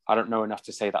 I don't know enough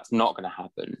to say that's not going to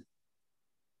happen.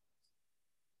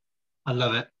 I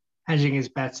love it. Hedging his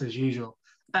bets as usual.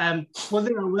 One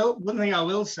thing I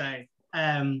will say,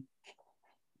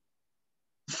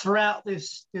 throughout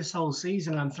this whole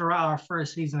season and throughout our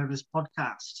first season of this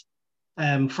podcast,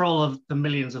 for all of the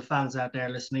millions of fans out there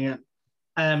listening in,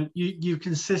 you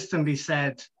consistently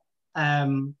said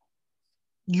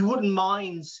you wouldn't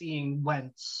mind seeing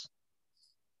Wentz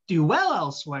do well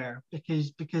elsewhere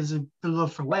because of the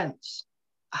love for Wentz.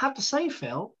 I have to say,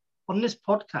 Phil, on this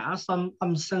podcast,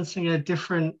 I'm sensing a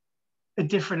different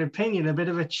opinion, a bit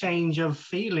of a change of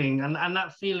feeling, and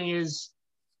that feeling is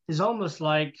almost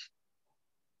like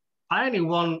I only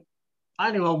want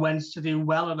Wentz to do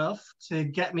well enough to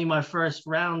get me my first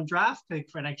round draft pick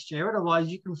for next year. Otherwise,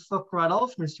 you can fuck right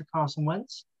off, Mr. Carson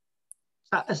Wentz.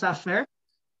 Is that fair?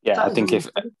 Yeah, I think if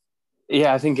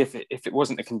it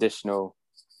wasn't a conditional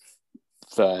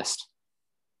first,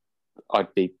 I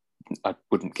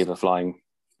wouldn't give a flying.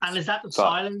 And is that the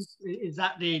silence? Is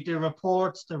that the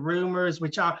reports, the rumors,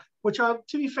 which are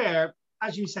to be fair,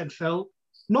 as you said, Phil,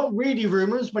 not really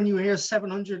rumors when you hear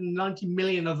 790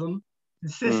 million of them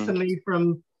consistently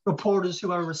from reporters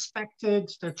who are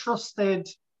respected, they're trusted.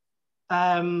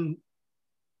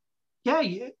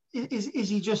 Is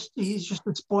he's just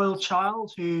a spoiled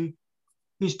child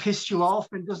who's pissed you off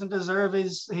and doesn't deserve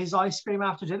his ice cream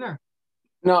after dinner?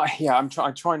 No, yeah,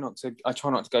 I try not to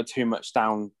go too much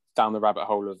down the rabbit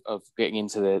hole of getting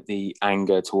into the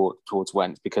anger towards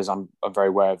Wentz, because I'm very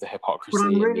aware of the hypocrisy. But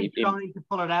I'm really trying to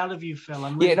pull it out of you, Phil.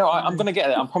 I'm going to get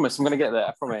there. I promise. I'm going to get there.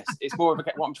 I promise. It's more of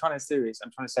what I'm trying to do is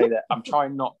I'm trying to say that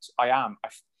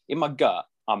in my gut,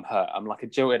 I'm hurt. I'm like a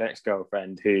jilted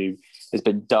ex-girlfriend who has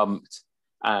been dumped,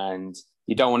 and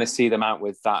you don't want to see them out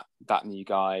with that new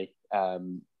guy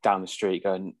down the street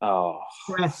going, oh,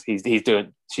 yes. she's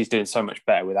doing so much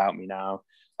better without me now.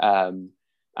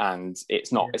 And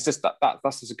it's not. It's just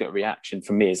that's just a good reaction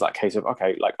for me. Is like a case of,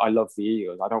 okay, like I love the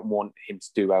Eagles. I don't want him to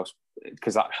do else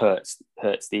because that hurts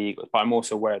the Eagles. But I'm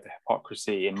also aware of the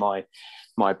hypocrisy in my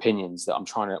opinions, that I'm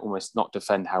trying to almost not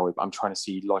defend Howie, but I'm trying to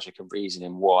see logic and reason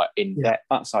in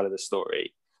that side of the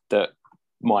story. That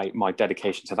my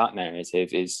dedication to that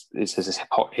narrative is as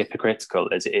hypocritical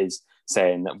as it is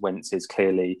saying that Wentz is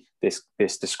clearly this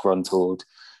disgruntled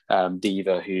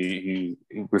diva who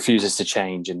refuses to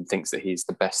change and thinks that he's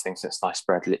the best thing since sliced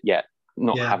bread, yet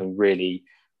not having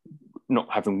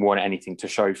won anything to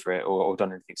show for it or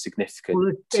done anything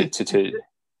significant.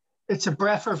 It's a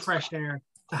breath of fresh air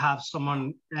to have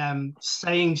someone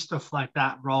saying stuff like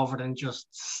that rather than just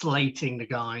slating the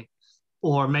guy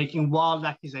or making wild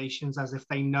accusations as if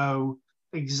they know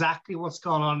exactly what's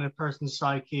going on in a person's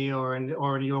psyche or in the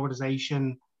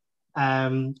organization.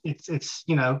 It's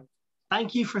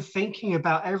thank you for thinking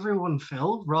about everyone,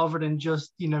 Phil, rather than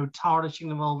just, tarnishing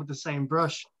them all with the same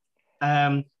brush.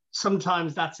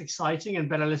 Sometimes that's exciting and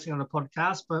better listening on a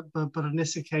podcast, but on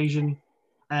this occasion,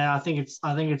 I think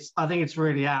it's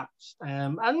really apt.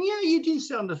 And you do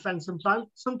sit on the fence sometimes.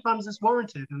 Sometimes it's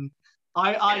warranted, and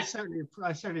I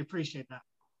certainly appreciate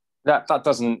that. That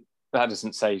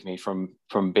doesn't save me from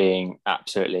being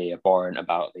absolutely abhorrent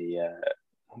about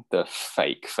the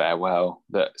fake farewell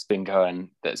that's been going,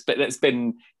 that's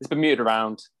been muted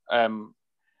around. I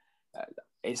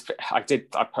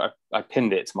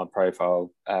pinned it to my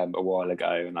profile a while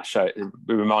ago, and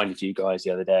we reminded you guys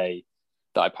the other day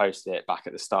that I posted it back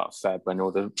at the start of Feb when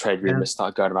all the trade rumors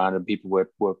started going around and people were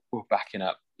backing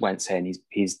up Wentz, saying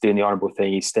he's doing the honourable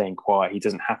thing, he's staying quiet, he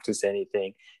doesn't have to say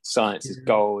anything, science is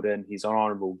golden, he's an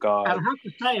honourable guy. And I have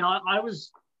to say,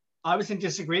 I was in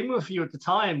disagreement with you at the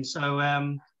time, so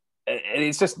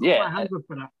it's just but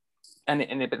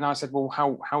now I said, well,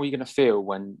 how are you going to feel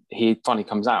when he finally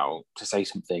comes out to say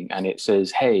something and it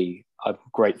says, hey, I'm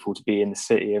grateful to be in the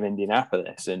city of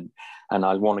Indianapolis and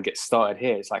I want to get started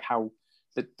here. It's like how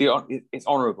it's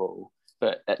honourable,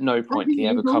 but at no point did he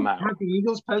ever come out. Have the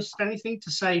Eagles posted anything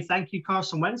to say thank you,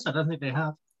 Carson Wentz? I don't think they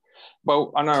have.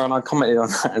 Well, I know, and I commented on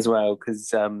that as well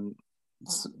because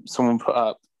someone put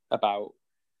up about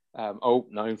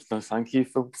no, thank you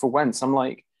for Wentz. I'm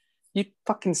like, you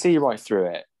fucking see right through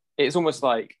it. It's almost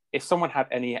like if someone had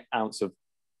any ounce of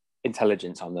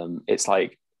intelligence on them, it's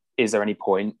like, is there any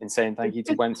point in saying thank you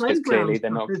to Wentz? Because clearly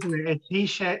they're not. Isn't it?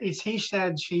 It's he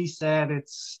said, she said.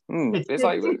 It's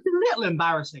like the little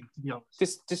embarrassing, to be honest.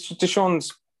 This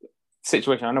Deshaun's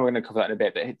situation, I know we're going to cover that in a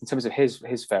bit, but in terms of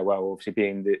his farewell, obviously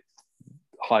being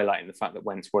highlighting the fact that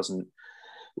Wentz wasn't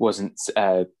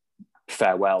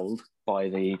farewelled by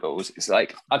the Eagles, it's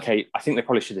like, okay, I think they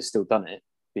probably should have still done it,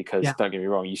 because don't get me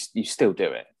wrong, you still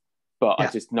do it. But I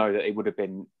just know that it would have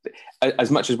been,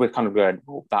 as much as we're kind of going,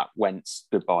 well, that Wentz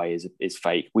goodbye is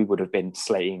fake, we would have been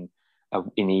slating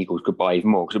in Eagles goodbye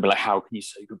even more, because we'd be like, how can you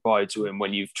say goodbye to him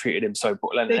when you've treated him so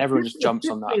poorly? And everyone just jumps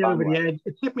on that bandwagon.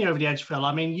 It tipped me over the edge, Phil.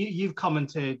 I mean, you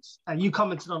commented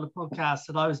on the podcast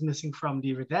that I was missing from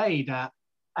the other day that,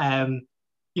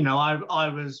 you know, I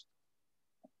was,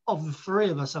 of the three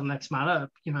of us on Next Man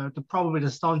Up, you know, probably the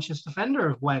staunchest defender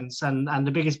of Wentz and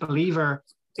the biggest believer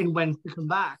in Wentz to come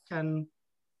back. And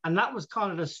that was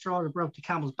kind of the straw that broke the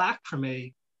camel's back for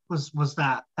me, was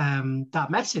that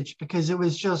message, because it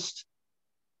was just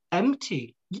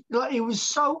empty. It was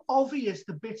so obvious,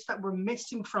 the bits that were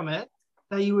missing from it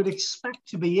that you would expect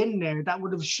to be in there, that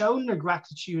would have shown the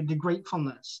gratitude, the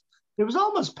gratefulness. It was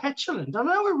almost petulant. I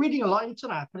know we're reading a lot into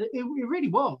that, but it really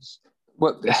was.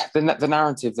 Well, the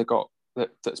narrative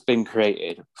that's been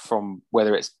created from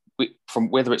whether it's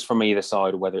from either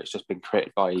side, or whether it's just been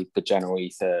created by the general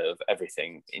ether of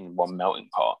everything in one melting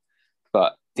pot.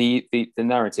 But the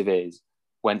narrative is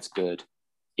Wentz good,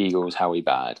 Eagles Howie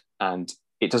bad, and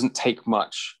it doesn't take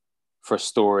much for a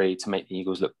story to make the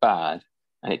Eagles look bad,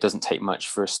 and it doesn't take much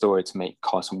for a story to make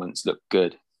Carson Wentz look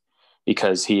good,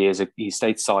 because he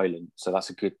stayed silent, so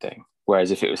that's a good thing. Whereas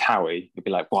if it was Howie, you'd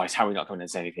be like, why is Howie not coming and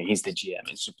saying anything? He's the GM,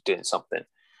 he's just doing something.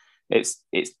 It's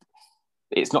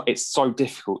so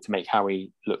difficult to make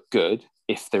Howie look good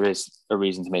if there is a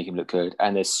reason to make him look good,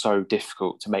 and it's so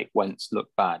difficult to make Wentz look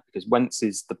bad, because Wentz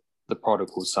is the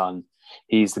prodigal son.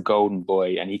 He's the golden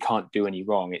boy, and he can't do any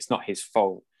wrong. It's not his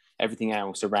fault. Everything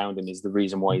else around him is the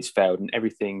reason why he's failed, and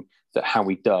everything that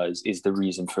Howie does is the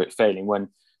reason for it failing. When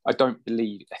I think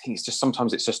it's just,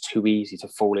 sometimes it's just too easy to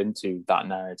fall into that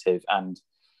narrative, and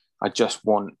I just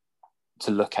want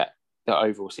to look at the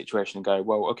overall situation and go,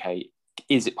 well, okay,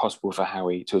 is it possible for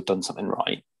Howie to have done something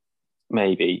right?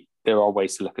 Maybe. There are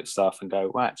ways to look at stuff and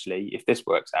go, well, actually, if this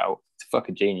works out, it's a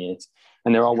fucking genius.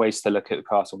 And there are ways to look at the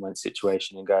Carson Wentz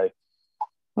situation and go,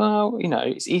 well, you know,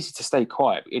 it's easy to stay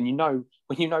quiet. And you know,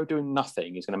 when you know doing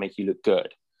nothing is going to make you look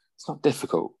good, it's not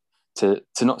difficult to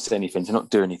not say anything, to not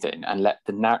do anything, and let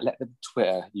the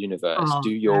Twitter universe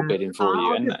do your bidding for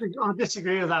you. I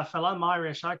disagree with that, Phil. I'm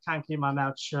Irish. I can't keep my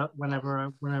mouth shut whenever I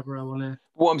want to.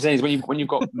 What I'm saying is, when you've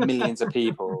got millions of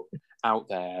people out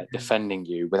there defending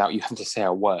you without you having to say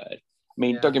a word. I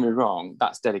mean, don't get me wrong,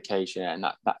 that's dedication, and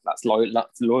that's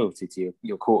loyalty to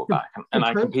your quarterback, and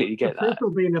I completely get that. The proof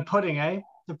will be in the pudding, eh?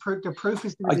 The proof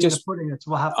is going to be in the pudding. It's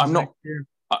what happens next year.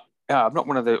 I'm not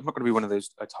going to be one of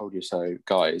those "I told you so"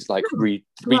 guys. Like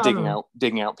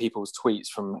digging out people's tweets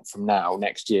from now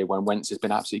next year, when Wentz has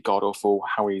been absolutely god awful.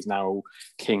 Howie's now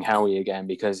King Howie again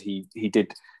because he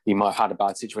might have had a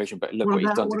bad situation, but look what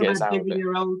he's done to get us out of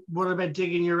it. What about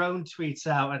digging your own tweets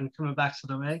out and coming back to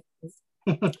them, eh?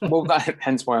 Well,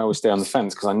 hence why I always stay on the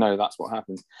fence, because I know that's what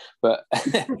happens. But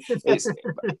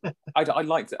I'd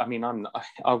like to. I mean,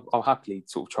 I'll happily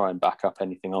sort of try and back up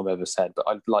anything I've ever said, but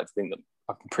I'd like to think that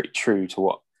I'm pretty true to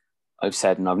what I've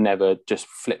said, and I've never just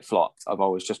flip-flopped. I've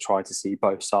always just tried to see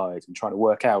both sides and try to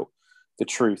work out the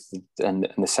truth and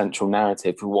the central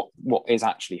narrative of what is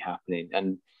actually happening.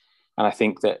 And I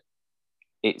think that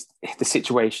the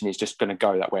situation is just going to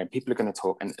go that way, and people are going to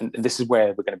talk, and this is where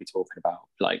we're going to be talking about.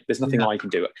 Like, there's nothing I can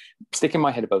do. Sticking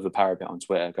my head above the parapet on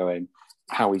Twitter, going,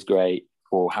 Howie's great,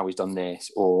 or Howie's done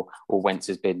this, or Wentz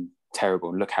has been terrible,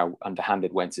 and look how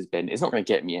underhanded Wentz has been. It's not going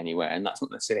to get me anywhere, and that's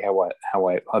not necessarily how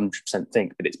I 100%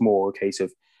 think. But it's more a case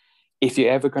of, if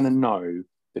you're ever going to know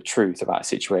the truth about a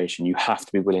situation, you have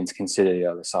to be willing to consider the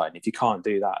other side. And if you can't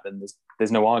do that, then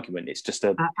there's no argument. It's just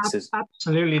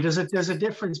absolutely. There's a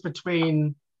difference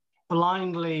between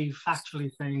blindly, factually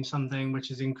saying something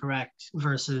which is incorrect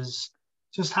versus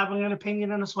just having an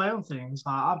opinion and a sway on things.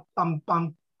 I'm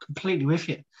completely with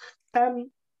you.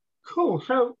 Cool.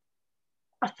 So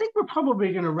I think we're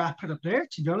probably going to wrap it up there,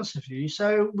 to be honest with you.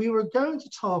 So we were going to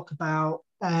talk about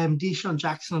Deshaun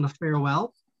Jackson and a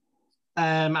farewell,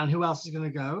 and who else is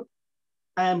going to go.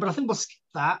 But I think we'll skip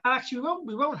that. Actually,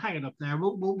 we won't hang it up there.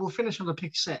 We'll finish on the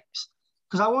pick six,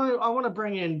 because I want to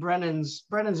bring in Brennan's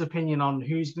opinion on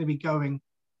who's going to be going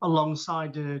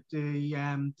alongside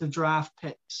the draft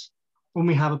picks when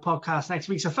we have a podcast next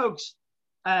week. So, folks,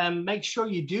 make sure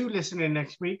you do listen in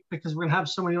next week, because we're going to have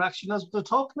someone who actually knows what they're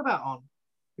talking about on,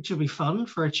 which will be fun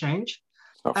for a change.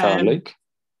 It's not fair, Luke.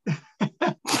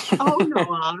 Oh no,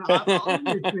 I'm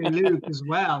Luke as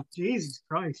well. Jesus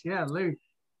Christ, yeah, Luke.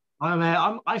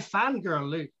 I fangirl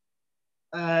Luke.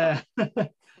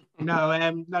 No.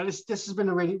 This has been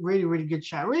a really, really, really good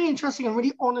chat. Really interesting and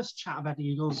really honest chat about the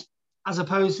Eagles, as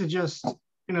opposed to just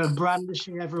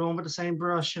brandishing everyone with the same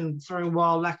brush and throwing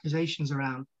wild accusations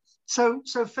around. So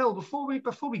Phil, before we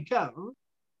go,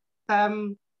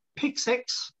 pick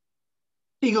six.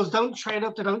 Eagles don't trade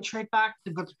up, they don't trade back.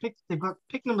 They've got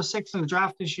pick number 6 in the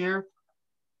draft this year.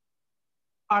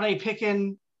 Are they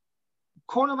picking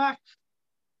cornerback,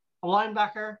 a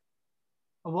linebacker,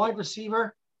 a wide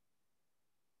receiver,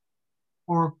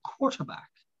 or quarterback?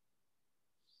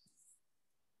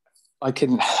 I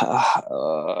can.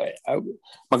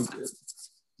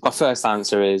 My first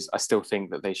answer is I still think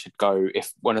that they should go,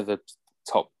 if one of the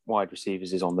top wide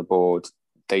receivers is on the board,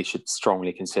 they should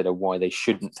strongly consider why they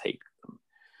shouldn't take them.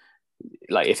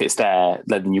 Like, if it's there,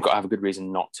 then you've got to have a good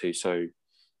reason not to. So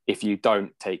if you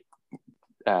don't take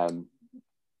Jamar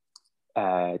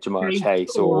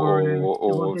Chase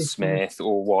or Smith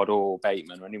or Waddle or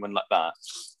Bateman or anyone like that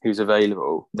who's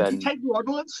available, then would you take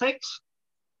Waddle at 6?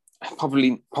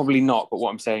 Probably not. But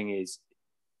what I'm saying is,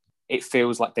 it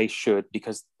feels like they should,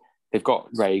 because they've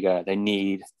got Rager. They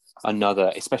need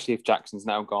another, especially if Jackson's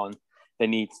now gone. They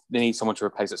need someone to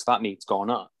replace it. So that need's gone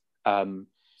up. And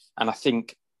I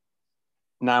think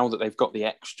now that they've got the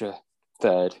extra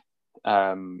third,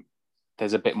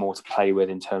 there's a bit more to play with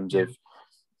in terms of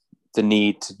the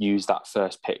need to use that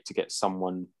first pick to get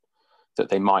someone that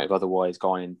they might have otherwise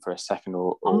gone in for a second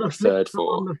or a third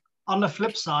for. On the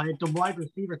flip side, the wide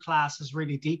receiver class is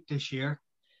really deep this year.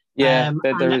 Yeah,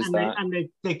 there is that.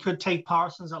 They could take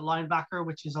Parsons at linebacker,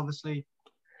 which is obviously,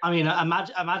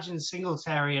 imagine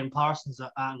Singletary and Parsons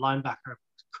at linebacker.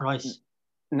 Christ.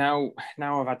 Now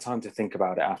I've had time to think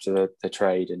about it after the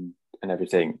trade and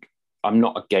everything. I'm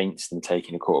not against them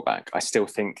taking a quarterback. I still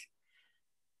think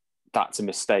that's a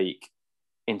mistake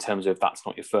in terms of that's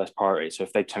not your first priority. So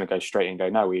if they tend to go straight and go,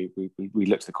 no, we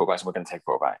looked at the quarterbacks and we're going to take a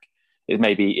quarterback. It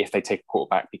may be if they take a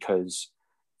quarterback because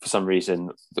for some reason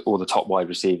all the top wide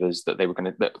receivers that they were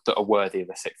going to that are worthy of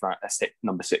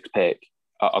number 6 pick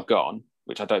are gone,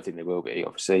 which I don't think they will be,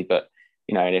 obviously. But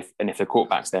and if the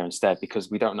quarterback's there instead,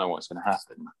 because we don't know what's going to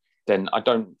happen, then I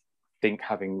don't think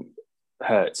having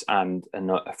Hurts and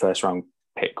a first round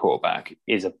pick quarterback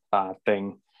is a bad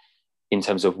thing in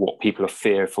terms of what people are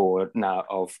fearful now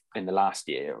of in the last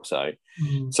year or so.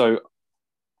 So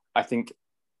I think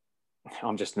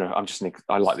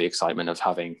I like the excitement of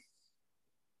having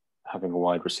a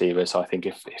wide receiver. So I think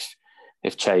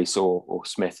if Chase or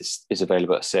Smith is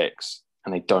available at 6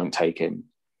 and they don't take him,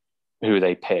 who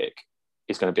they pick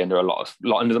is going to be under a lot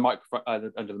under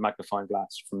the magnifying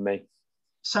glass from me.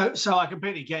 So I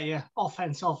completely get you.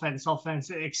 Offense.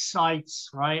 It excites,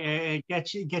 right? It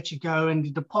gets you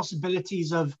going. The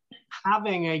possibilities of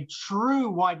having a true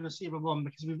wide receiver one,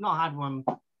 because we've not had one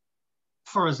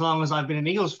for as long as I've been an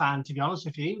Eagles fan, to be honest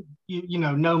with you.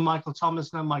 No Michael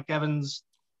Thomas, no Mike Evans,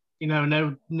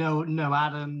 no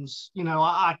Adams.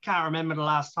 I can't remember the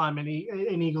last time an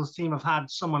Eagles team have had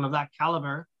someone of that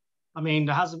caliber. I mean,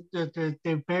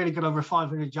 they've barely got over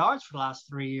 500 yards for the last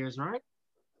 3 years, right?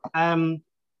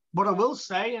 What I will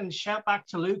say, and shout back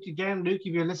to Luke again, Luke,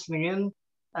 if you're listening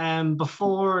in,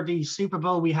 before the Super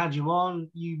Bowl we had you on,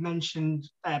 you mentioned,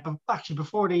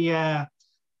 before the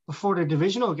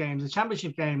divisional games, the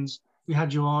championship games, we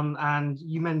had you on, and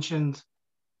you mentioned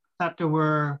that there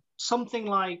were something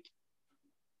like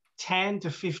 10 to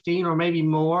 15 or maybe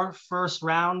more first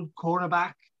round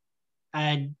cornerback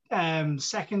and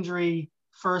secondary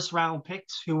first round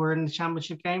picks who were in the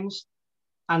championship games,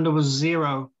 and there was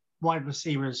 0 wide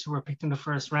receivers who were picked in the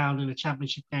first round in the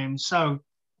championship game. So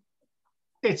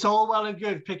it's all well and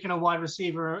good picking a wide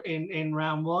receiver in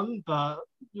round 1, but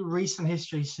recent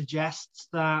history suggests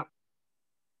that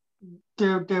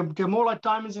they're more like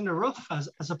diamonds in the rough as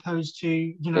opposed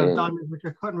to diamonds which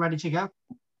are cut and ready to go.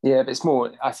 Yeah, but it's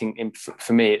more, I think,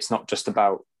 for me, it's not just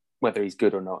about whether he's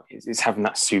good or not. It's having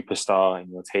that superstar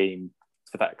in your team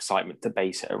for that excitement to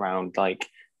base it around. Like,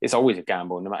 it's always a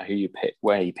gamble, no matter who you pick,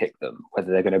 where you pick them,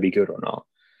 whether they're going to be good or not.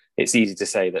 It's easy to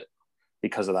say that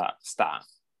because of that stat,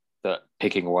 that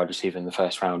picking a wide receiver in the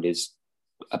first round is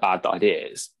a bad idea.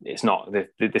 It's not.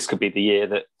 This could be the year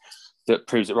that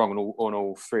proves it wrong, and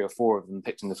all 3 or 4 of them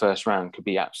picked in the first round could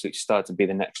be absolute studs and be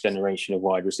the next generation of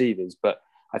wide receivers. But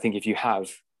I think if you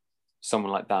have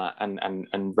someone like that, and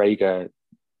Rager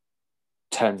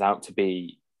turns out to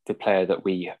be the player that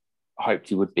we hoped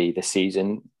he would be this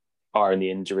season, barring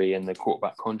the injury and the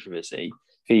quarterback controversy,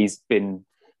 if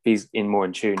he's in more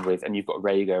in tune with, and you've got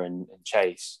Rager and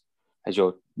Chase as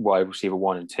your wide receiver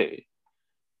 1 and 2,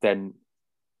 then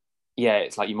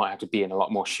it's like you might have to be in a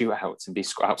lot more shootouts and be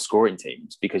outscoring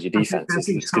teams because your defense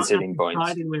is conceding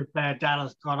points. With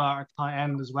Dallas Goddard tight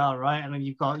end as well, right? And then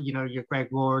you've got your Greg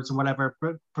Wards and whatever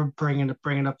bringing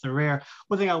up the rear.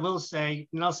 One thing I will say,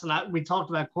 Nelson, we talked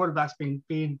about quarterbacks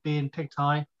being picked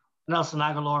high. Nelson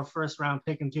Aguilar, first round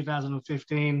pick in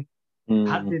 2015,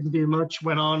 didn't do much.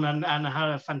 Went on and had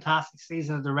a fantastic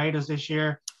season at the Raiders this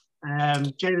year.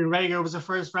 Jalen Reagor was a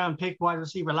first round pick wide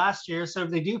receiver last year. So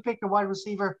if they do pick a wide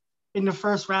receiver in the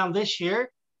first round this year,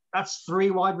 that's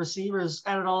 3 wide receivers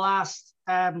out of the last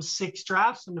 6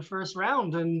 drafts in the first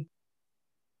round. And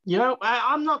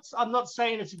I'm not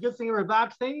saying it's a good thing or a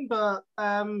bad thing, but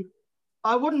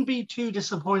I wouldn't be too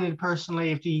disappointed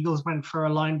personally if the Eagles went for a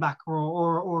linebacker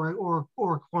or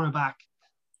a cornerback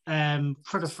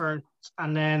for the first,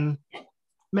 and then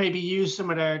maybe use some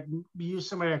of their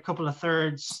couple of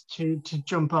thirds to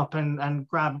jump up and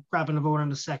grab an award in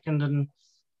the second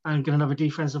and get another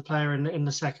defensive player in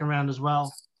the second round as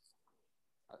well.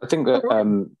 I think that,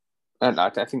 and I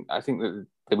think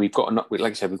that we've got enough.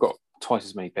 Like I said, we've got twice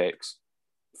as many picks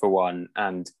for one,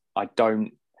 and I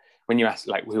don't. When you ask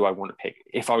like who I want to pick,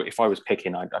 if I was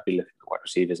picking, I'd be looking at wide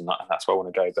receivers, and that's where I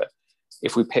want to go. But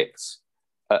if we picked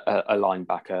a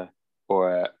linebacker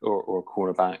or a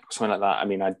cornerback or something like that, I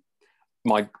mean,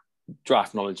 my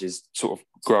draft knowledge is sort of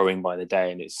growing by the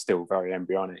day, and it's still very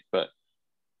embryonic. But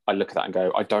I look at that and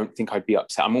go, I don't think I'd be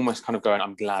upset. I'm almost kind of going,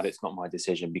 I'm glad it's not my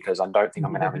decision, because I don't think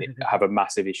I'm going to have a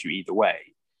massive issue either way.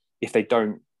 If they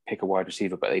don't pick a wide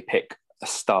receiver, but they pick a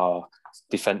star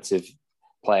defensive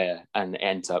player and it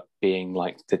ends up being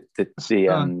like or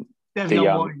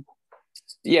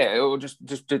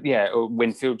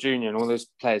Winfield Jr. and all those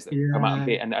players that come out and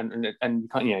beat, and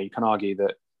you can argue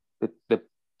that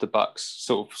the Bucks'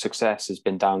 sort of success has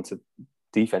been down to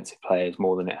defensive players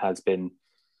more than it has been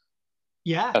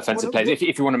offensive players,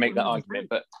 if you want to make that argument,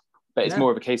 but it's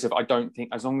more of a case of, I don't think,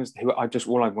 as long as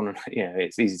all I want to,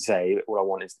 it's easy to say, all I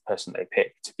want is the person they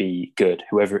pick to be good,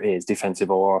 whoever it is, defensive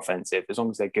or offensive, as long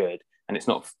as they're good and it's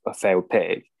not a failed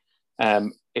pick.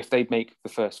 If they make the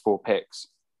first 4 picks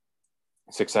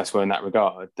successful in that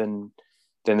regard, then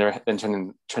they're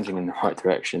trending in the right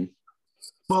direction.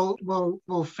 Well,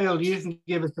 Phil, you can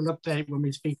give us an update when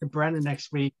we speak to Brennan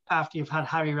next week after you've had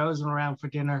Harry Rosen around for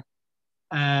dinner.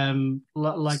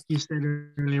 Like you said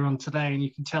earlier on today, and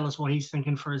you can tell us what he's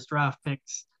thinking for his draft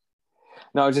picks.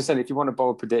 No, I was just saying, if you want a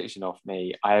bold prediction off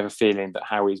me, I have a feeling that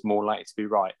Howie's more likely to be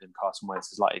right than Carson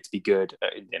Wentz is likely to be good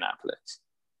at Indianapolis.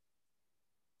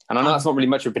 And I know that's not really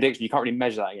much of a prediction. You can't really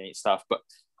measure that against stuff. But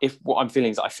if what I'm feeling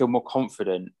is that I feel more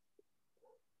confident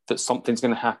that something's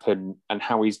going to happen, and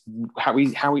Howie's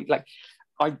like,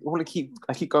 I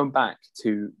keep going back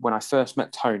to when I first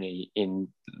met Tony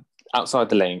outside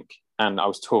the link. And I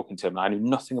was talking to him, and I knew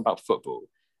nothing about football.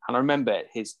 And I remember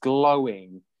his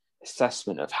glowing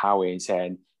assessment of Howie and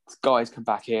saying, this guy's come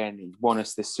back in, he's won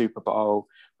us this Super Bowl.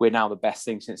 We're now the best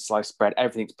thing since sliced bread.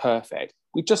 Everything's perfect.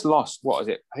 We just lost, what was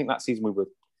it? I think that season we were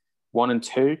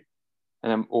 1-2,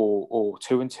 and then or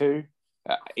 2-2.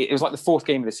 It was like the 4th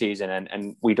game of the season,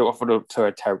 and we'd lost 2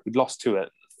 at the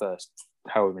first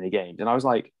however many games. And I was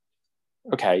like,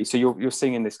 okay, so you're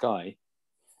singing this guy.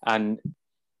 And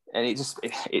it's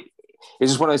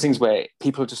just one of those things where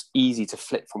people are just easy to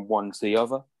flip from one to the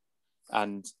other.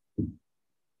 And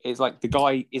it's like the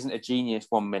guy isn't a genius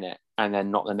 1 minute and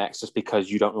then not the next, just because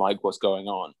you don't like what's going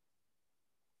on.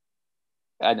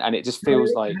 And it just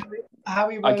feels like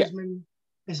Howie Roseman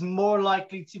is more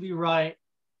likely to be right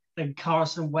than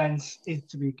Carson Wentz is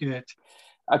to be good.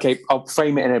 Okay, I'll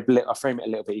frame it a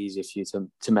little bit easier for you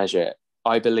to measure it.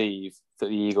 I believe that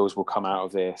the Eagles will come out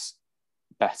of this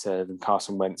better than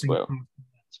Carson Wentz will.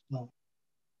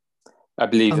 I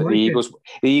believe that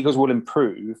the Eagles will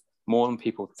improve more than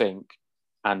people think,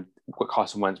 and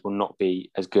Carson Wentz will not be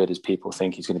as good as people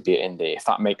think he's going to be at Indy, if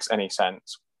that makes any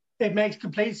sense. It makes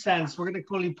complete sense. We're going to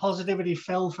call you Positivity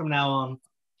Phil from now on.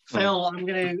 Phil, I'm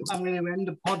going to end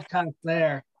the podcast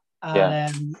there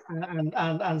and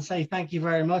say thank you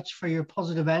very much for your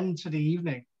positive end to the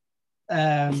evening.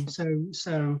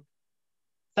 So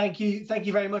thank you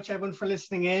very much, everyone, for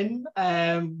listening in.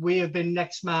 We have been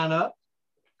Next Man Up,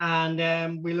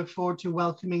 and we look forward to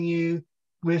welcoming you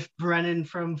with Brennan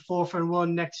from 4th and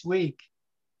 1 next week.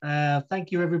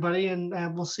 Thank you, everybody,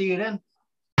 and we'll see you then.